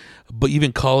like, but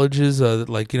even colleges,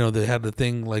 like they had the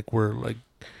thing like where like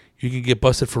you can get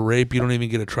busted for rape, you don't even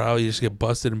get a trial, you just get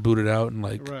busted and booted out and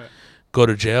like Right. go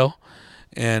to jail,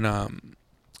 and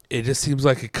it just seems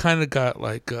like it kind of got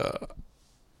like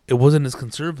it wasn't as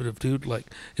conservative, dude.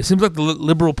 Like it seems like the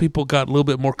liberal people got a little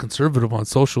bit more conservative on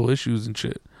social issues and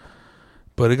shit,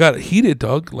 but it got heated,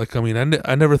 dog. Like I mean,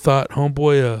 I never thought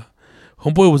homeboy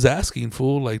was asking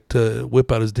fool like to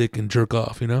whip out his dick and jerk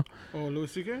off, Oh,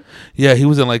 Louis C.K.? Yeah, he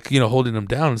wasn't like holding them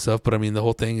down and stuff, but I mean the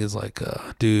whole thing is like,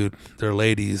 dude, they're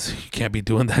ladies. You can't be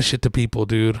doing that shit to people,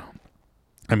 dude.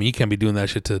 I mean, you can't be doing that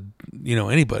shit to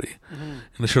anybody,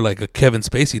 unless you're like a Kevin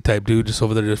Spacey type dude, just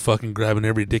over there just fucking grabbing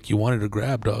every dick you wanted to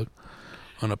grab, dog,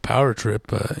 on a power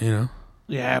trip,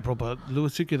 Yeah, bro, but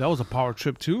Louis C.K., that was a power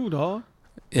trip too, dog.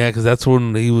 Yeah, because that's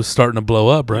when he was starting to blow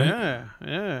up, right? Yeah,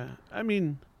 yeah. I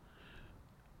mean,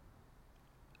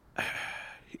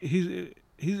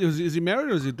 is he married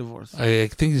or is he divorced? I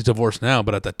think he's divorced now,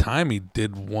 but at the time he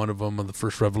did one of them. The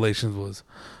first revelations was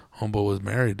homeboy was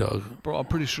married, dog. Bro, I'm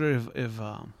pretty sure if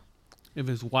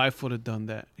his wife would have done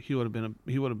that, he would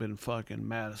have been fucking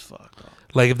mad as fuck, dog.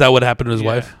 Like if that would happen to his Yeah,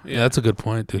 wife. yeah. Yeah, that's a good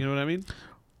point, dude. You know what I mean?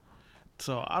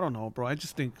 So I don't know, bro. I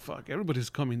just think fuck everybody's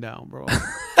coming down, bro.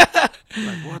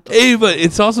 Like what the Hey, but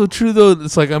it's also true though.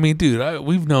 It's like, I mean, dude,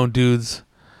 we've known dudes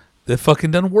that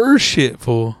fucking done worse shit,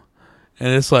 fool. And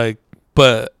it's like,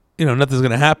 but nothing's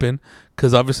gonna happen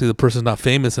because obviously the person's not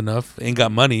famous enough, ain't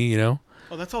got money, Oh,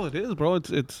 that's all it is, bro.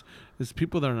 It's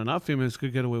people that are not famous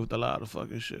could get away with a lot of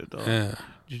fucking shit, dog. Yeah.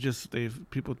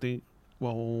 People think,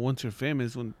 well, once you're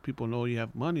famous, when people know you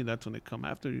have money, that's when they come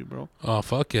after you, bro. Oh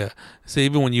fuck yeah. So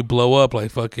even when you blow up,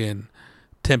 like fucking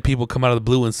 10 people come out of the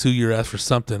blue and sue your ass for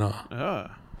something, huh? Yeah,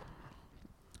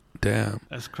 Damn.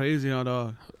 that's crazy,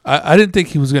 dog. I didn't think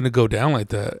he was gonna go down like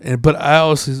that, but I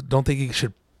also don't think he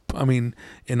should I mean,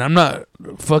 and I'm not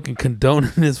fucking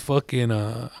condoning his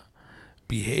fucking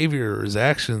behavior or his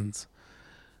actions,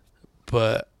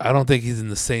 but I don't think he's in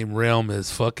the same realm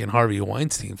as fucking Harvey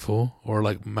Weinstein, fool, or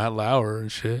like Matt Lauer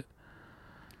and shit.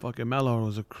 Fucking Mellor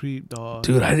was a creep, dog.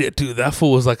 Dude, that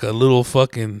fool was like a little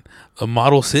fucking a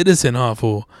model citizen, huh,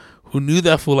 fool? Who knew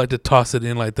that fool like to toss it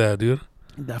in like that, dude?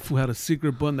 That fool had a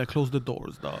secret button that closed the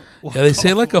doors, dog. What Yeah, they the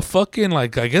say like fuck? a fucking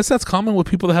like I guess that's common with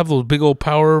people that have those big old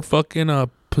power fucking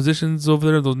positions over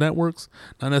there, those networks,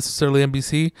 not necessarily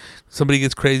NBC. Somebody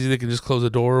gets crazy, they can just close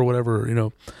the door or whatever, you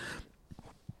know.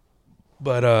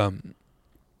 But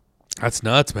that's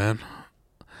nuts, man.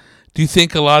 Do you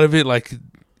think a lot of it, like,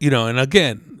 you know, and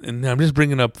again, and I'm just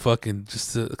bringing up fucking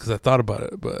just because I thought about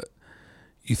it, but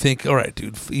you think, all right,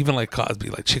 dude, even like Cosby,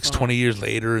 like chicks 20 years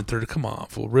later and 30, come on,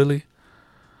 fool, really?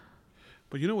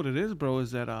 But you know what it is, bro?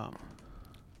 Is that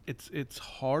it's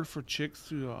hard for chicks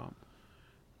to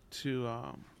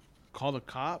call the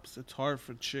cops. It's hard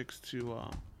for chicks to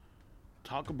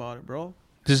talk about it, bro.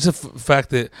 Just the fact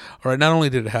that, all right, not only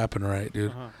did it happen, right,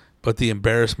 dude, but the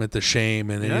embarrassment, the shame,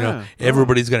 and you know, Yeah,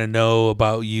 everybody's gonna know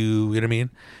about you. You know what I mean?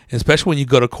 And especially when you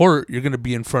go to court, you're gonna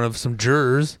be in front of some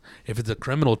jurors if it's a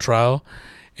criminal trial,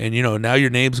 and you know now your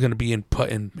name's gonna be in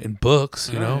books.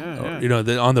 You Yeah, know, yeah, yeah. Or, you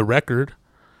know, on the record.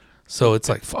 So it's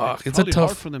like fuck. It's a probably hard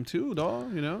tough. for them too,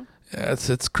 dog. You know. Yeah,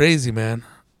 it's crazy, man.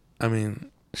 I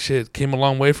mean, shit came a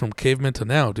long way from caveman to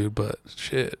now, dude. But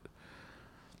shit,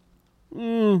 I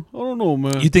don't know,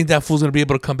 man. you think that fool's gonna be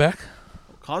able to come back?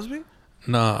 Cosby?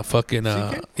 Nah, fucking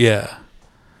CK? yeah.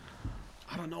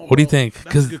 I don't know. What do you bro. think? That's a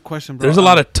 'Cause good question, bro. There's a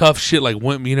lot of tough shit like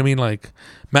women. You know what I mean? Like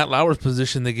Matt Lauer's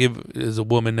position they give is a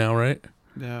woman now, right?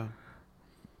 Yeah.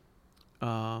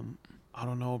 I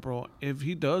don't know, bro. If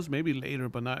he does, maybe later,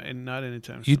 but not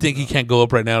anytime. You soon, think he no. can't go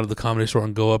up right now to the Comedy Store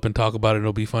and go up and talk about it and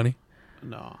it'll be funny?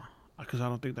 No, because I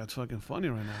don't think that's fucking funny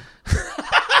right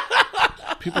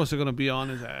now. People are still gonna be on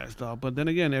his ass, dog. But then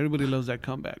again, everybody loves that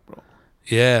comeback, bro.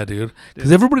 Yeah, dude.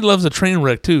 Because everybody loves a train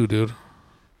wreck too, dude.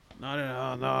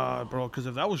 Nah, bro. Because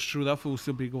if that was true, that fool would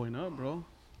still be going up, bro.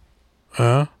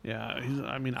 Huh? Yeah,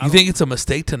 I mean, You think it's a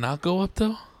mistake to not go up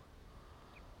though?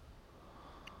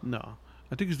 No,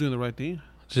 I think he's doing the right thing.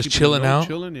 Just Keeping it chilling low, out?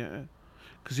 chilling, yeah.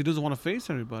 Because he doesn't want to face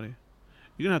everybody.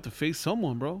 You're gonna have to face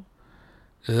someone, bro.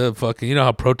 Yeah, fucking. You know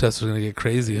how protesters are gonna get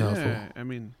crazy, huh? Yeah, Fool? I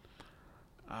mean,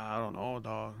 I don't know,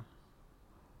 dog.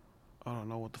 I don't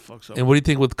know what the fuck's up. And what do you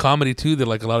think with comedy too? That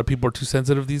like a lot of people are too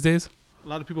sensitive these days. A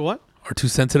lot of people, what? Are too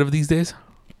sensitive these days?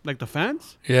 Like the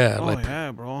fans? Yeah, Oh like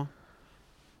yeah, bro.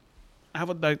 I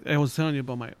was telling you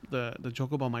about the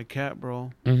joke about my cat,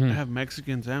 bro. Mhm. I have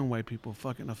Mexicans and white people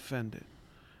fucking offended.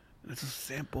 It's a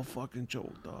simple fucking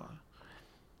joke, dog.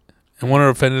 And one are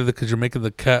offended because you're making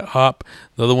the cat hop.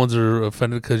 The other ones are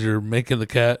offended because you're making the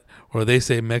cat, or they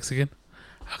say Mexican.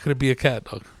 How could it be a cat,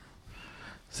 dog?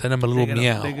 Send him a little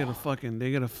meow. They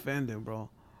get offended, bro.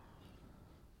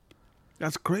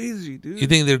 That's crazy, dude. You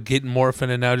think they're getting more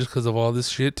offended now just because of all this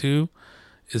shit too?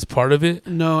 Is part of it?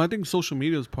 No, I think social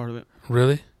media is part of it.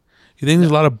 Really? You think there's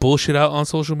a lot of bullshit out on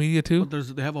social media too?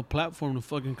 But they have a platform to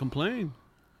fucking complain.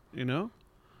 You know,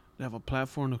 they have a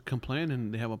platform to complain,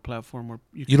 and they have a platform where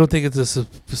You don't think it's a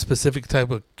specific type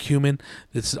of human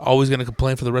that's always going to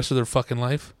complain for the rest of their fucking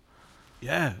life?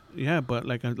 Yeah, but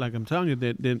like I'm telling you,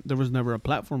 there was never a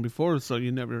platform before, so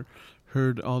you never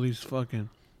heard all these fucking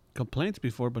complaints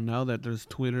before. But now that there's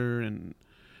Twitter and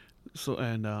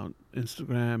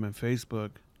Instagram and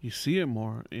Facebook, you see it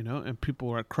more, you know, and people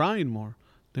are crying more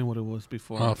than what it was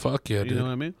before. Oh, fuck yeah, you dude. know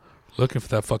what I mean? Looking for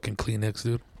that fucking Kleenex,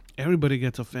 dude. Everybody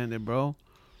gets offended, bro,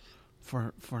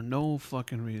 for no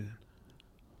fucking reason.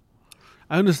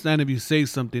 I understand if you say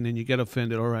something and you get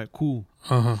offended, all right, cool.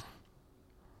 Uh-huh.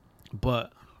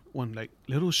 But when like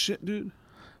little shit, dude.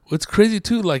 What's crazy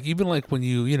too, like even like when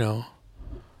you know,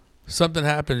 something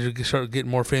happens, you start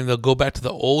getting more fame, they'll go back to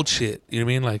the old shit. You know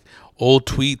what I mean? Like old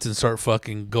tweets and start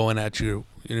fucking going at you.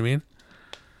 You know what I mean?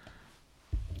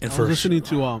 And I for was listening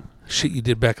to shit you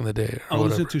did back in the day I or was whatever.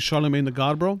 listening to Charlemagne the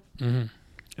God, bro, Mm-hmm.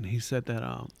 and he said that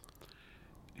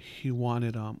he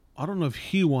wanted I don't know if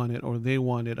he wanted or they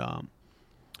wanted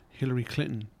Hillary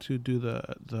Clinton to do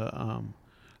the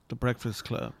Breakfast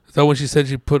Club. Is that when she said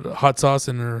she put hot sauce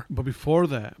in her? But before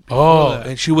that,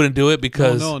 And she wouldn't do it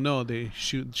because no,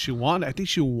 she wanted. I think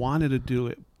she wanted to do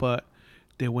it, but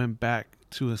they went back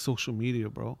to his social media,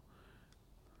 bro.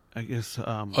 I guess.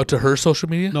 to her social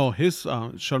media. No, his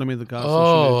Charlemagne the God Oh,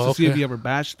 social media to see if okay. he ever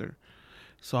bashed her.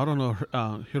 So I don't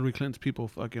know. Hillary Clinton's people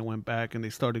fucking went back and they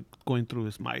started going through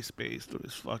his MySpace, through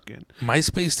his fucking.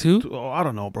 MySpace too. I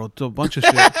don't know, bro. To a bunch of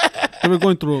shit. They were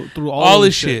going through All this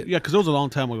this shit. Yeah, because it was a long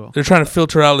time ago. They're trying to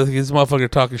filter out like this motherfucker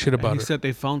talking shit And about he her. said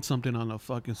they found something on a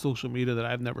fucking social media that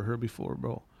I've never heard before,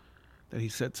 bro. That he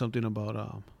said something about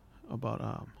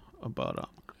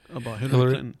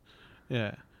Hillary Clinton.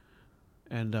 Yeah,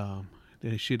 and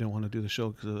she didn't want to do the show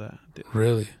because of that.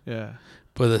 Really? Yeah.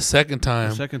 But the second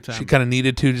time, she kind of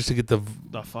needed to just to get the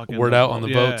fucking word out on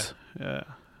the votes. Yeah.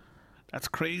 That's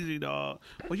crazy, dog.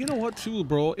 But you know what, too,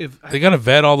 bro? They gotta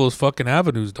vet all those fucking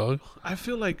avenues, dog. I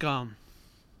feel like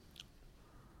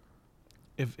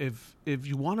if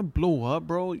you want to blow up,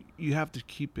 bro, you have to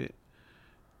keep it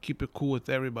cool with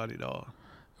everybody, dog.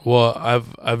 Well,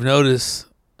 I've noticed,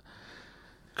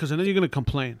 because then you're gonna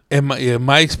complain. In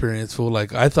my experience, fool,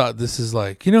 like I thought this is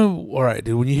like, you know, all right,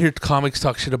 dude. When you hear comics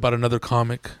talk shit about another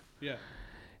comic, yeah,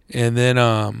 and then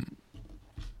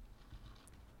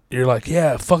you're like,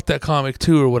 yeah, fuck that comic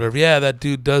too, or whatever. Yeah, that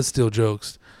dude does steal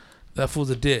jokes. That fool's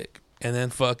a dick. And then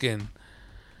fucking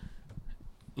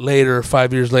later,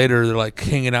 5 years later, they're like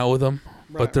hanging out with him,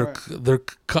 but they're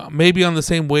maybe on the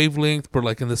same wavelength, but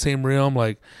like in the same realm.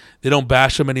 Like they don't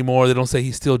bash him anymore. They don't say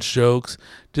he steals jokes.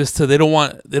 Just so they don't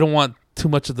want too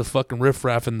much of the fucking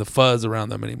riffraff and the fuzz around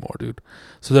them anymore, dude.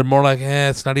 So they're more like,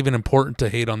 it's not even important to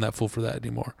hate on that fool for that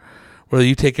anymore. Whether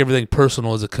you take everything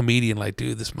personal as a comedian, like,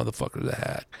 dude, this motherfucker's a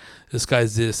hack. This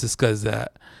guy's this guy's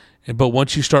that. But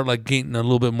once you start like gaining a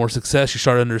little bit more success, you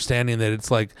start understanding that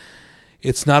it's like,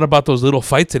 it's not about those little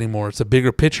fights anymore. It's a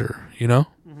bigger picture, you know?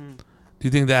 Mm-hmm. Do you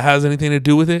think that has anything to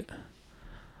do with it?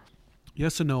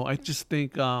 Yes and no. I just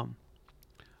think I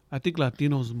think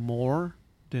Latinos more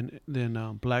than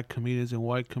black comedians and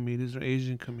white comedians or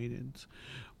Asian comedians.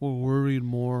 We're worried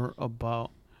more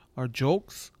about our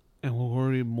jokes, and we're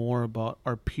worried more about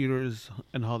our peers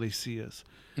and how they see us.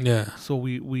 Yeah. So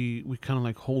we kind of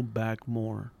like hold back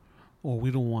more, or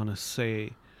we don't want to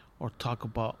say or talk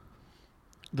about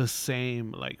the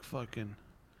same, like, fucking,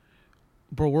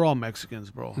 bro, we're all Mexicans,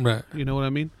 bro. Right. You know what I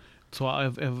mean? So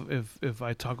if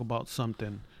I talk about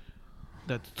something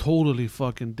that's totally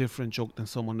fucking different joke than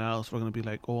someone else, we're gonna be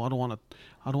like, oh, I don't want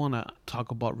to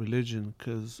talk about religion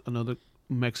because another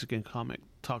Mexican comic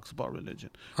talks about religion.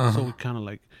 Uh-huh. So we kind of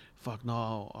like, fuck,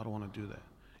 no, I don't want to do that.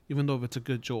 Even though if it's a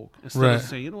good joke, instead Right. of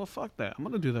saying, you know what, fuck that, I'm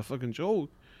gonna do that fucking joke.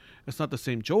 It's not the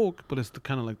same joke, but it's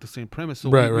kind of like the same premise. So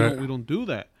we don't do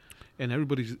that, and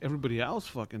everybody else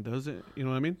fucking does it. You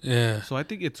know what I mean? Yeah. So I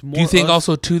think it's more. Do you think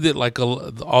also too that like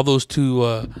all those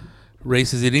two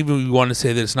races, and even if you want to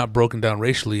say that it's not broken down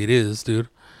racially, it is, dude.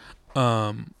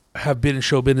 Have been in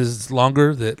show business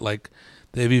longer, that like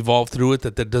they've evolved through it,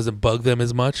 that doesn't bug them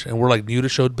as much, and we're like new to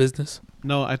show business.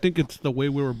 No, I think it's the way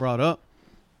we were brought up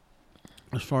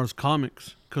as far as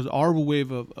comics, because our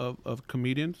wave of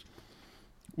comedians,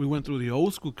 we went through the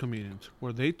old school comedians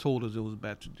where they told us it was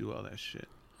bad to do all that shit.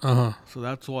 Uh-huh. So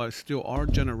that's why still our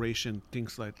generation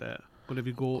thinks like that. But if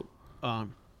you go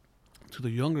to the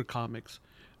younger comics,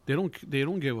 they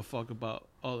don't give a fuck about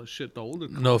all the shit the older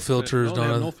comics No filters,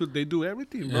 they do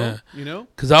everything, bro. Yeah. You know?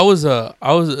 Cause it was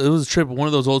a trip. One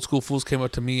of those old school fools came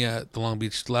up to me at the Long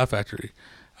Beach Laugh Factory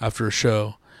after a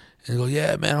show, and go,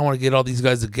 yeah, man, I want to get all these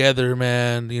guys together,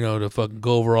 man. You know, to fucking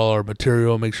go over all our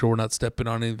material, make sure we're not stepping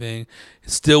on anything.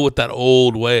 It's still with that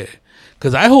old way.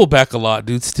 Cause I hold back a lot,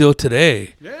 dude. Still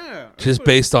today. Yeah. Just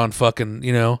based on fucking,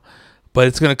 you know. But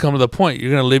it's gonna come to the point you're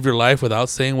gonna live your life without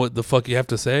saying what the fuck you have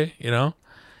to say, you know.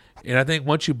 And I think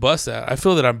once you bust that, I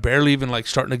feel that I'm barely even like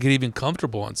starting to get even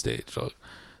comfortable on stage. So, isn't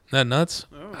that nuts?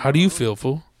 How do you feel,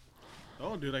 fool?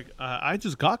 Oh, dude, like I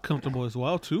just got comfortable as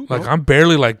well too. Bro. Like I'm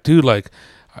barely like, dude,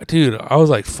 I was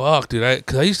like, fuck, dude,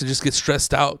 because I used to just get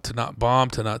stressed out to not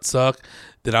bomb, to not suck,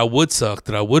 that I would suck,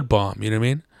 that I would bomb. You know what I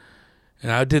mean?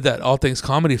 And I did that All Things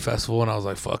Comedy Festival, and I was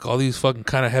like, fuck, all these fucking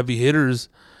kind of heavy hitters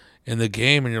in the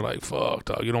game, and you're like, fuck,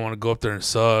 dog, you don't want to go up there and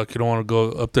suck. You don't want to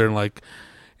go up there and like,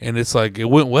 and it's like, it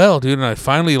went well, dude, and I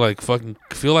finally like fucking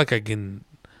feel like I can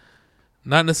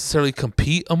not necessarily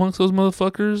compete amongst those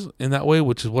motherfuckers in that way,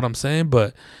 which is what I'm saying,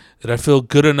 but that I feel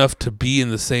good enough to be in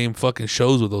the same fucking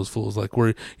shows with those fools, like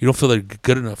where you don't feel like you're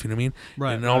good enough, you know what I mean?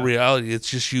 Right. And in all reality,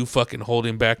 it's just you fucking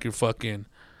holding back your fucking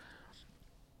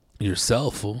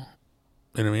yourself, fool.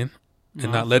 You know what I mean?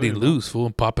 And not letting loose, fool,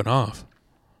 and popping off.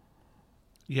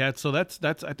 Yeah, so that's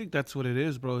I think that's what it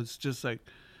is, bro. It's just like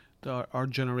our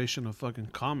generation of fucking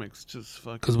comics just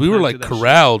fucking. Because we were like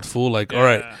corralled, fool. Like, yeah. All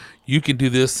right, you can do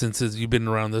this since you've been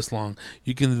around this long.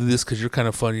 You can do this because you're kind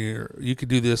of funny. Or you can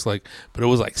do this, like, but it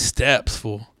was like steps,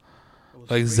 fool. Like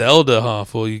crazy. Zelda, huh,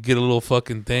 fool? You get a little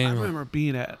fucking thing. I remember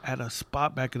being at a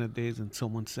spot back in the days and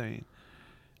someone saying,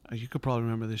 you could probably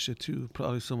remember this shit too.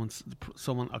 Probably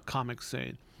a comic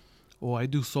saying, "Oh, I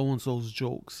do so and so's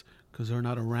jokes because they're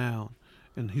not around,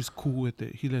 and he's cool with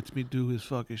it. He lets me do his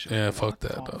fucking shit. Yeah, Like, fuck what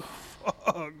that, the dog.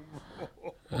 fuck?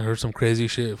 I heard some crazy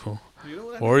shit, fool. You know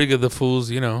what? Or you get the fools,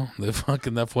 they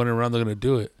fucking that point around, they're gonna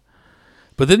do it.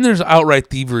 But then there's outright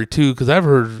thievery too, because I've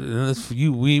heard, and this,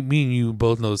 me and you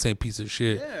both know the same piece of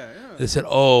shit. Yeah. They said,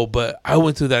 "Oh, but I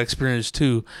went through that experience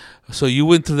too." So you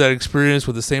went through that experience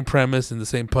with the same premise and the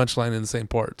same punchline and the same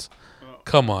parts.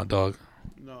 Come on, dog.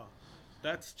 No,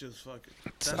 that's just fucking.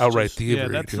 It's That's outright just, thievery. Yeah,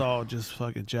 that's dude. all just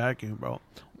fucking jacking, bro.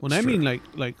 When I Sure. mean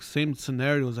like same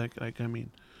scenarios, like I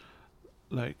mean,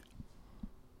 like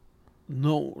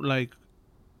no, like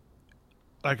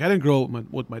I didn't grow up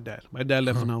with my dad. My dad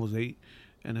left when I was 8.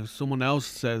 And if someone else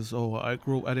says, "Oh, I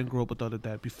didn't grow up without a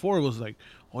dad," before it was like,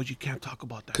 "Oh, you can't talk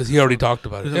about that," Because he already talked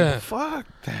about it. Yeah. Fuck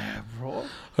that, bro.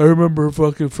 I remember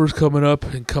fucking first coming up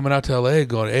and coming out to LA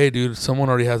going, "Hey, dude, someone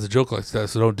already has a joke like that,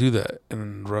 so don't do that."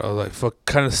 And I was like, fuck,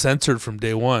 kind of censored from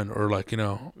day one, or like,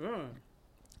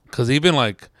 because even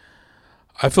like,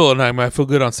 I feel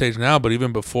good on stage now, but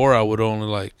even before, I would only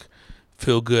like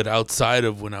feel good outside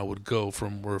of when I would go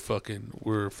from where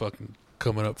we're fucking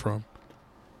coming up from.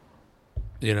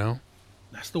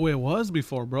 That's the way it was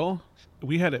before, bro.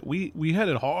 We had it. We had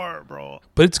it hard, bro.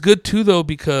 But it's good too, though,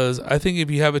 because I think if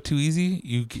you have it too easy,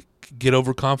 you get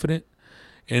overconfident.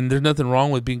 And there's nothing wrong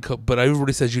with being, but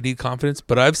everybody says you need confidence.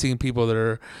 But I've seen people that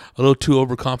are a little too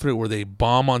overconfident where they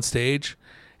bomb on stage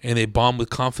and they bomb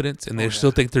with confidence and they still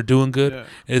think they're doing good. Yeah.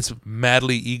 And it's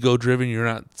madly ego driven. You're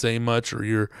not saying much, or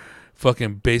you're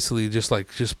fucking basically just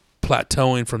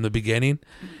plateauing from the beginning.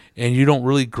 And you don't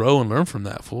really grow and learn from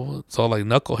that, fool. It's all like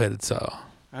knuckleheaded style.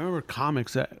 I remember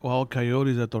comics at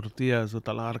Coyotes at Tortillas with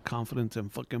a lot of confidence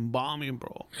and fucking bombing,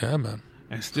 bro. Yeah, man.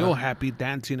 And still happy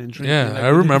dancing and drinking. Yeah, like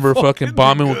I we remember did fucking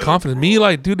bombing with confidence. Me,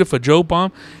 like, dude, if a joke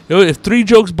bombed, if 3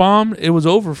 jokes bombed, it was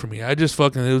over for me. I just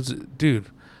dude,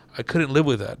 I couldn't live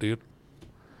with that, dude.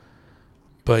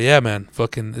 But yeah, man,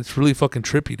 it's really fucking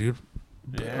trippy, dude.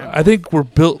 Yeah, I think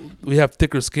we have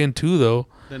thicker skin too, though.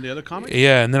 Than the other comics?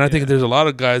 Yeah, and then I think there's a lot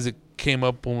of guys that came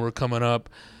up when we were coming up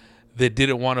that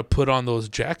didn't want to put on those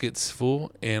jackets,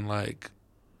 fool, and like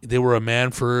they were a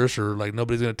man first, or like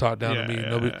nobody's gonna talk down to me.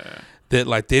 That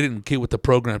like they didn't get with the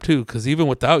program too, because even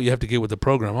without you have to get with the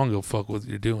program. I don't give a fuck what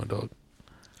you're doing, dog.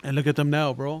 And look at them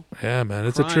now, bro. Yeah, man,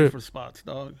 it's Crying a trip. for spots,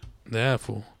 dog. Yeah,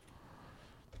 fool.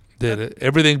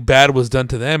 Everything bad was done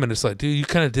to them, and it's like, dude, you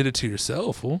kind of did it to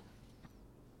yourself, fool.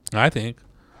 I think.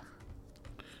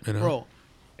 Bro,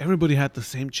 everybody had the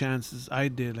same chances I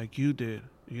did, like you did.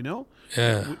 You know?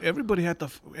 Yeah. Everybody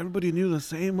knew the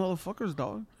same motherfuckers,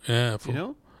 dog. Yeah, fool. You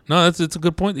know? No, it's a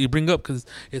good point that you bring up, because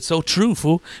it's so true,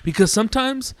 fool. Because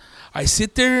sometimes I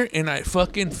sit there and I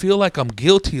fucking feel like I'm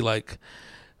guilty, like,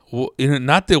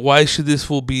 not that why should this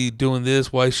fool be doing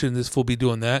this, why shouldn't this fool be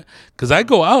doing that? Because I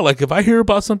go out, like, if I hear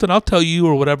about something, I'll tell you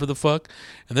or whatever the fuck.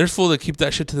 And there's fools that keep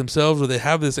that shit to themselves, or they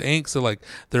have this angst of like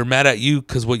they're mad at you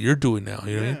because what you're doing now.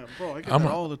 You know what I mean? Bro, I get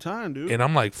that all the time, dude. And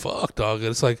I'm like, fuck, dog. And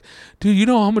it's like, dude, you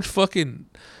know how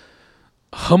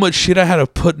much shit I had to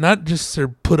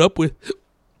put up with,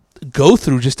 go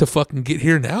through just to fucking get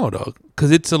here now, dog.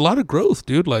 Because it's a lot of growth,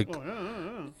 dude. Like,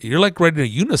 you're like riding a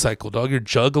unicycle, dog. You're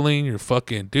juggling. You're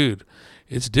fucking, dude.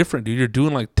 It's different, dude. You're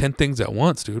doing like 10 things at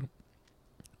once, dude.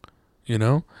 You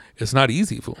know, it's not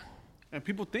easy, fool. And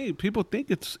people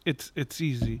think it's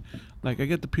easy. Like, I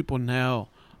get the people now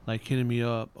like hitting me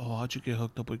up. Oh, how'd you get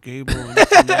hooked up with Gable and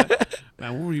this and that?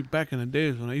 Man, where were you back in the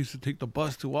days when I used to take the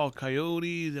bus to all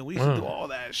Coyotes and we used to do all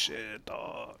that shit,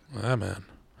 dog? Yeah, man.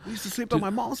 We used to sleep on my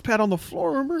mom's pad on the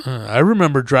floor, remember? I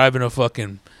remember driving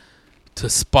to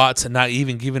spots and not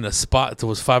even giving a spot that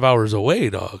was 5 hours away,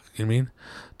 dog. You know what I mean?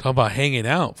 Talking about hanging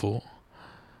out, fool.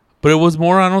 But it was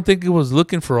more, I don't think it was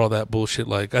looking for all that bullshit.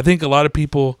 Like, I think a lot of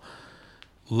people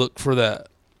look for that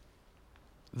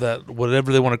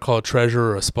whatever they want to call a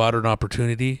treasure or a spot or an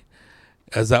opportunity.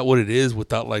 Is that what it is,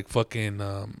 without like fucking,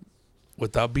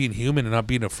 without being human and not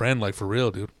being a friend, like, for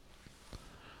real, dude.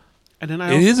 And then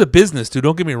it is a business, dude.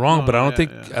 Don't get me wrong, but I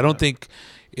don't think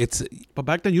it's. But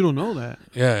back then you don't know that.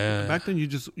 Yeah. Back then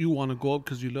you want to go up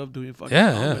because you love doing fucking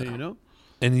comedy, you know.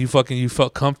 And you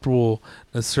felt comfortable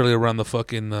necessarily around the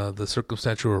fucking the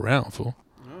circumstance you were around, fool.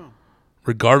 Yeah.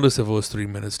 Regardless if it was 3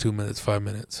 minutes, 2 minutes, 5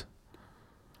 minutes,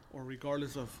 or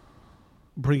regardless of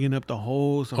bringing up the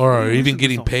host, or even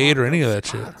getting paid or any of that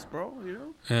shit, bro. You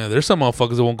know. Yeah, there's some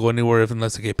motherfuckers that won't go anywhere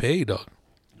unless they get paid, dog.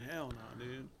 Hell no,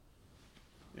 dude.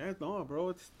 Yeah, no, bro.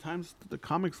 It's times the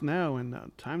comics now, and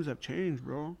times have changed,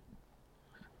 bro.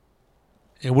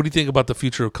 And what do you think about the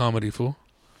future of comedy, fool?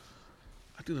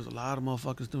 I think there's a lot of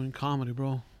motherfuckers doing comedy,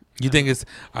 bro. You think it's?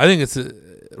 I think it's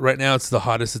right now. It's the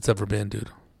hottest it's ever been, dude.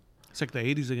 It's like the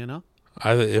 '80s again, huh?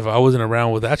 If I wasn't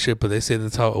around with that shit, but they say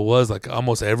that's how it was. Like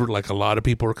almost like a lot of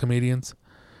people are comedians.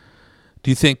 Do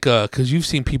you think, because you've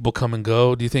seen people come and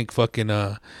go, do you think fucking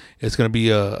it's gonna be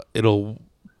it'll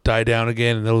die down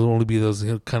again and there'll only be those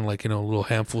kind of like a little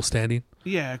handful standing?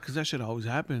 Yeah, because that shit always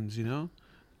happens, I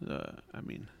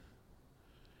mean,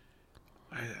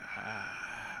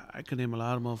 I could name a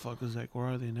lot of motherfuckers like where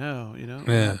are they now? What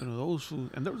happened to those fools?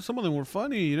 And some of them were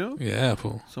funny, Yeah,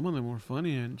 fool. Some of them were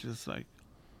funny and just like,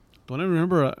 don't I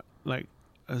remember like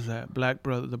as that black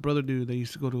brother, the brother dude that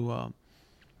used to go to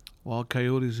Wild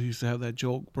Coyotes, he used to have that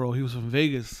joke, bro. He was from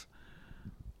Vegas.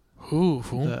 Who,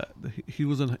 fool? He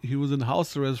was in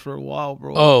house arrest for a while,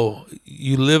 bro. Oh,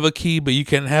 you live a key, but you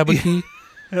can't have a key?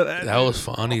 That was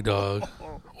funny, dog.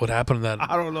 What happened to that?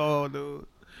 I don't know, dude.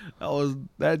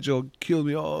 That joke killed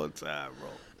me all the time, bro.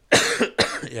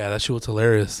 Yeah, that shit was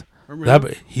hilarious.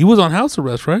 He was on house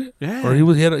arrest, right? Yeah. Or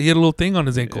he had a little thing on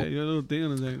his ankle. Yeah, he had a little thing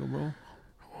on his ankle, bro.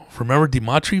 Remember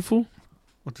Dimitri, fool?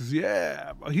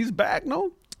 Yeah, he's back,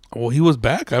 no? Well, he was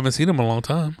back. I haven't seen him in a long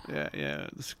time. Yeah.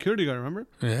 The security guard, remember?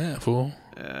 Yeah, fool.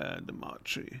 Yeah,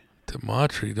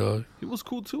 Dimitri, dog. He was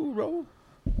cool too, bro.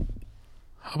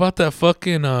 How about that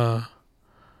fucking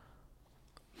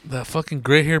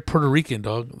gray-haired Puerto Rican,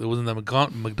 dog, that was in that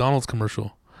McDonald's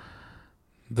commercial?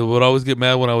 That would always get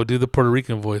mad when I would do the Puerto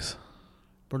Rican voice.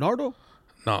 Bernardo?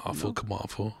 Nah, fool, come on,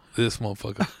 fool. This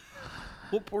motherfucker.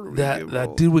 What Puerto Rican,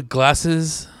 that dude with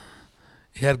glasses,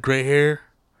 he had gray hair.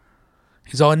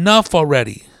 He's all, enough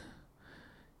already.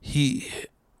 He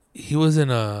was in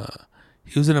a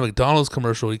McDonald's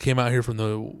commercial. He came out here from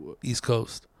the East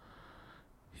Coast.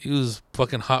 He was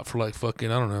fucking hot for like fucking,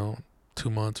 I don't know, 2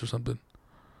 months or something.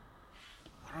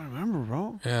 I don't remember,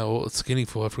 bro. Yeah, well, skinny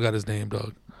fool. I forgot his name,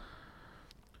 dog.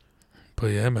 But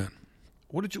yeah, man.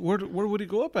 Where would he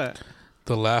go up at?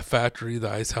 The Laugh Factory, the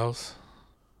Ice House.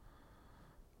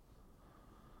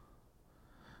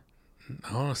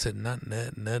 I want to say not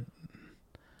Ned.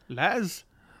 Laz?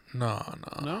 No.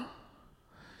 No?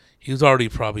 He was already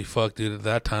probably fucked, dude, at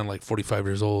that time, like 45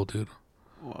 years old, dude.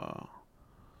 Wow.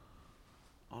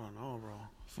 I don't know, bro.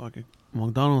 Fucking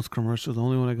McDonald's commercial. The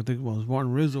only one I could think of was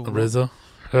Martin Rizzo. Bro. Rizzo?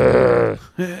 I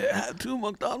had 2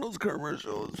 McDonald's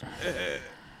commercials.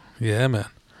 Yeah, man.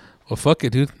 Well, fuck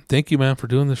it, dude. Thank you, man, for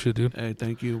doing this shit, dude. Hey,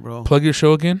 thank you, bro. Plug your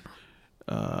show again.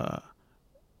 The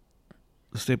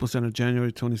Staples Center,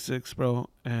 January 26th, bro.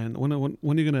 And when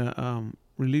are you gonna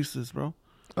release this, bro?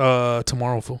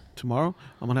 Tomorrow, fool. Tomorrow?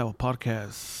 I'm gonna have a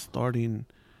podcast starting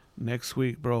next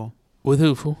week, bro. With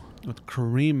who, fool? With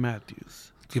Kareem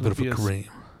Matthews. Give it up for Kareem.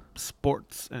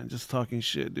 Sports and just talking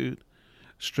shit, dude.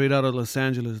 Straight out of Los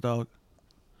Angeles, dog.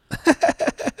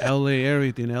 LA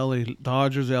everything. LA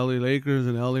Dodgers, LA Lakers,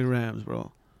 and LA Rams,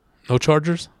 bro. No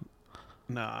Chargers?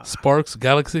 Nah. Sparks?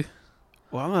 Galaxy?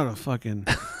 Well, I'm not a fucking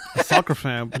soccer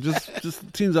fan, but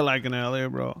just teams I like in LA,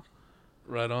 bro.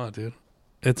 Right on, dude.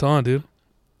 It's on, dude.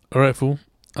 All right, fool.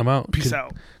 I'm out. Peace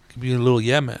out. Give you a little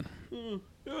yeah, man.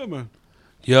 Yeah, man.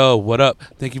 Yo, what up?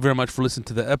 Thank you very much for listening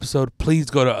to the episode. Please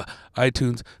go to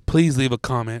iTunes. Please leave a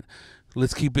comment.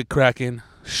 Let's keep it cracking.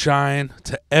 Shine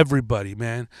to everybody,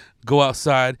 man. Go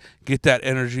outside. Get that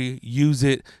energy. Use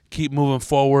it. Keep moving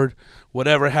forward.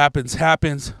 Whatever happens,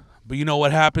 happens. But you know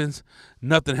what happens?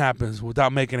 Nothing happens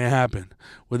without making it happen.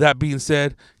 With that being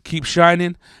said, keep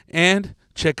shining and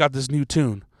check out this new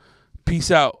tune.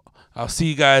 Peace out. I'll see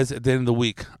you guys at the end of the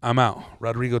week. I'm out.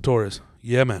 Rodrigo Torres.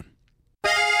 Yeah, man.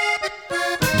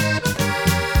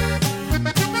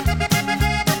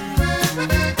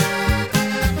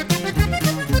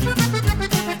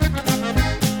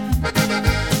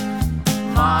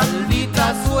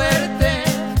 Maldita suerte,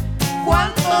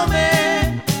 cuánto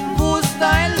me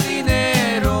gusta el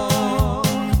dinero.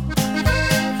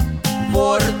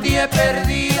 Por ti he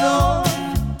perdido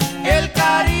el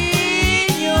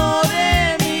cariño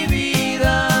de mi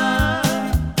vida.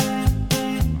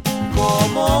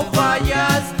 Como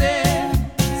fallaste,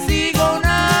 sigo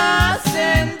una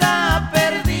senda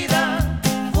perdida.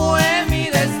 Fue mi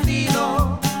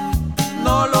destino,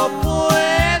 no lo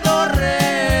puedo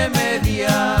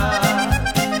remediar.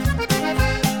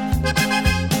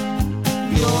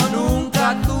 Yo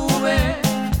nunca tuve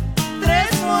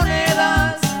 3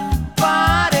 monedas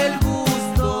para el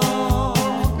gusto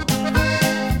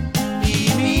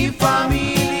y mi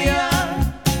familia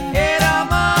era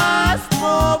más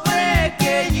pobre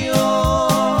que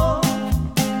yo.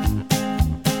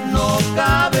 No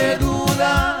cabe